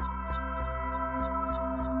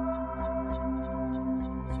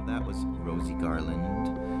 So that was Rosie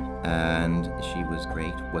Garland, and she was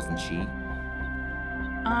great, wasn't she?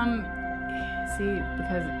 See,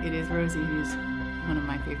 because it is Rosie who's one of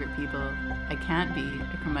my favorite people, I can't be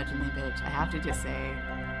a curmudgeonly bitch. I have to just say,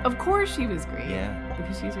 of course she was great. Yeah.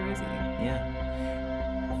 Because she's Rosie. Yeah.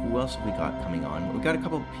 Who else have we got coming on? We've got a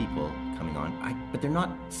couple of people coming on, but they're not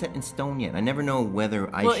set in stone yet. I never know whether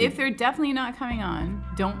I Well, should... if they're definitely not coming on,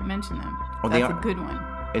 don't mention them. Oh, they That's are? a good one.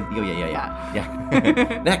 Oh,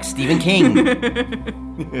 yeah. Next, Stephen King.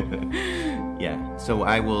 Yeah, so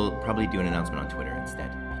I will probably do an announcement on Twitter instead.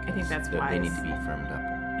 I think that's They wise. need to be firmed up.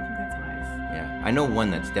 I think that's wise. Yeah, I know one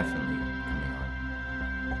that's definitely coming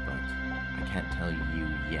on, but I can't tell you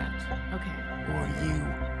yet. Okay. Or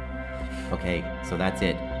you. Okay, so that's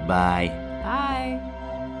it. Bye. Bye.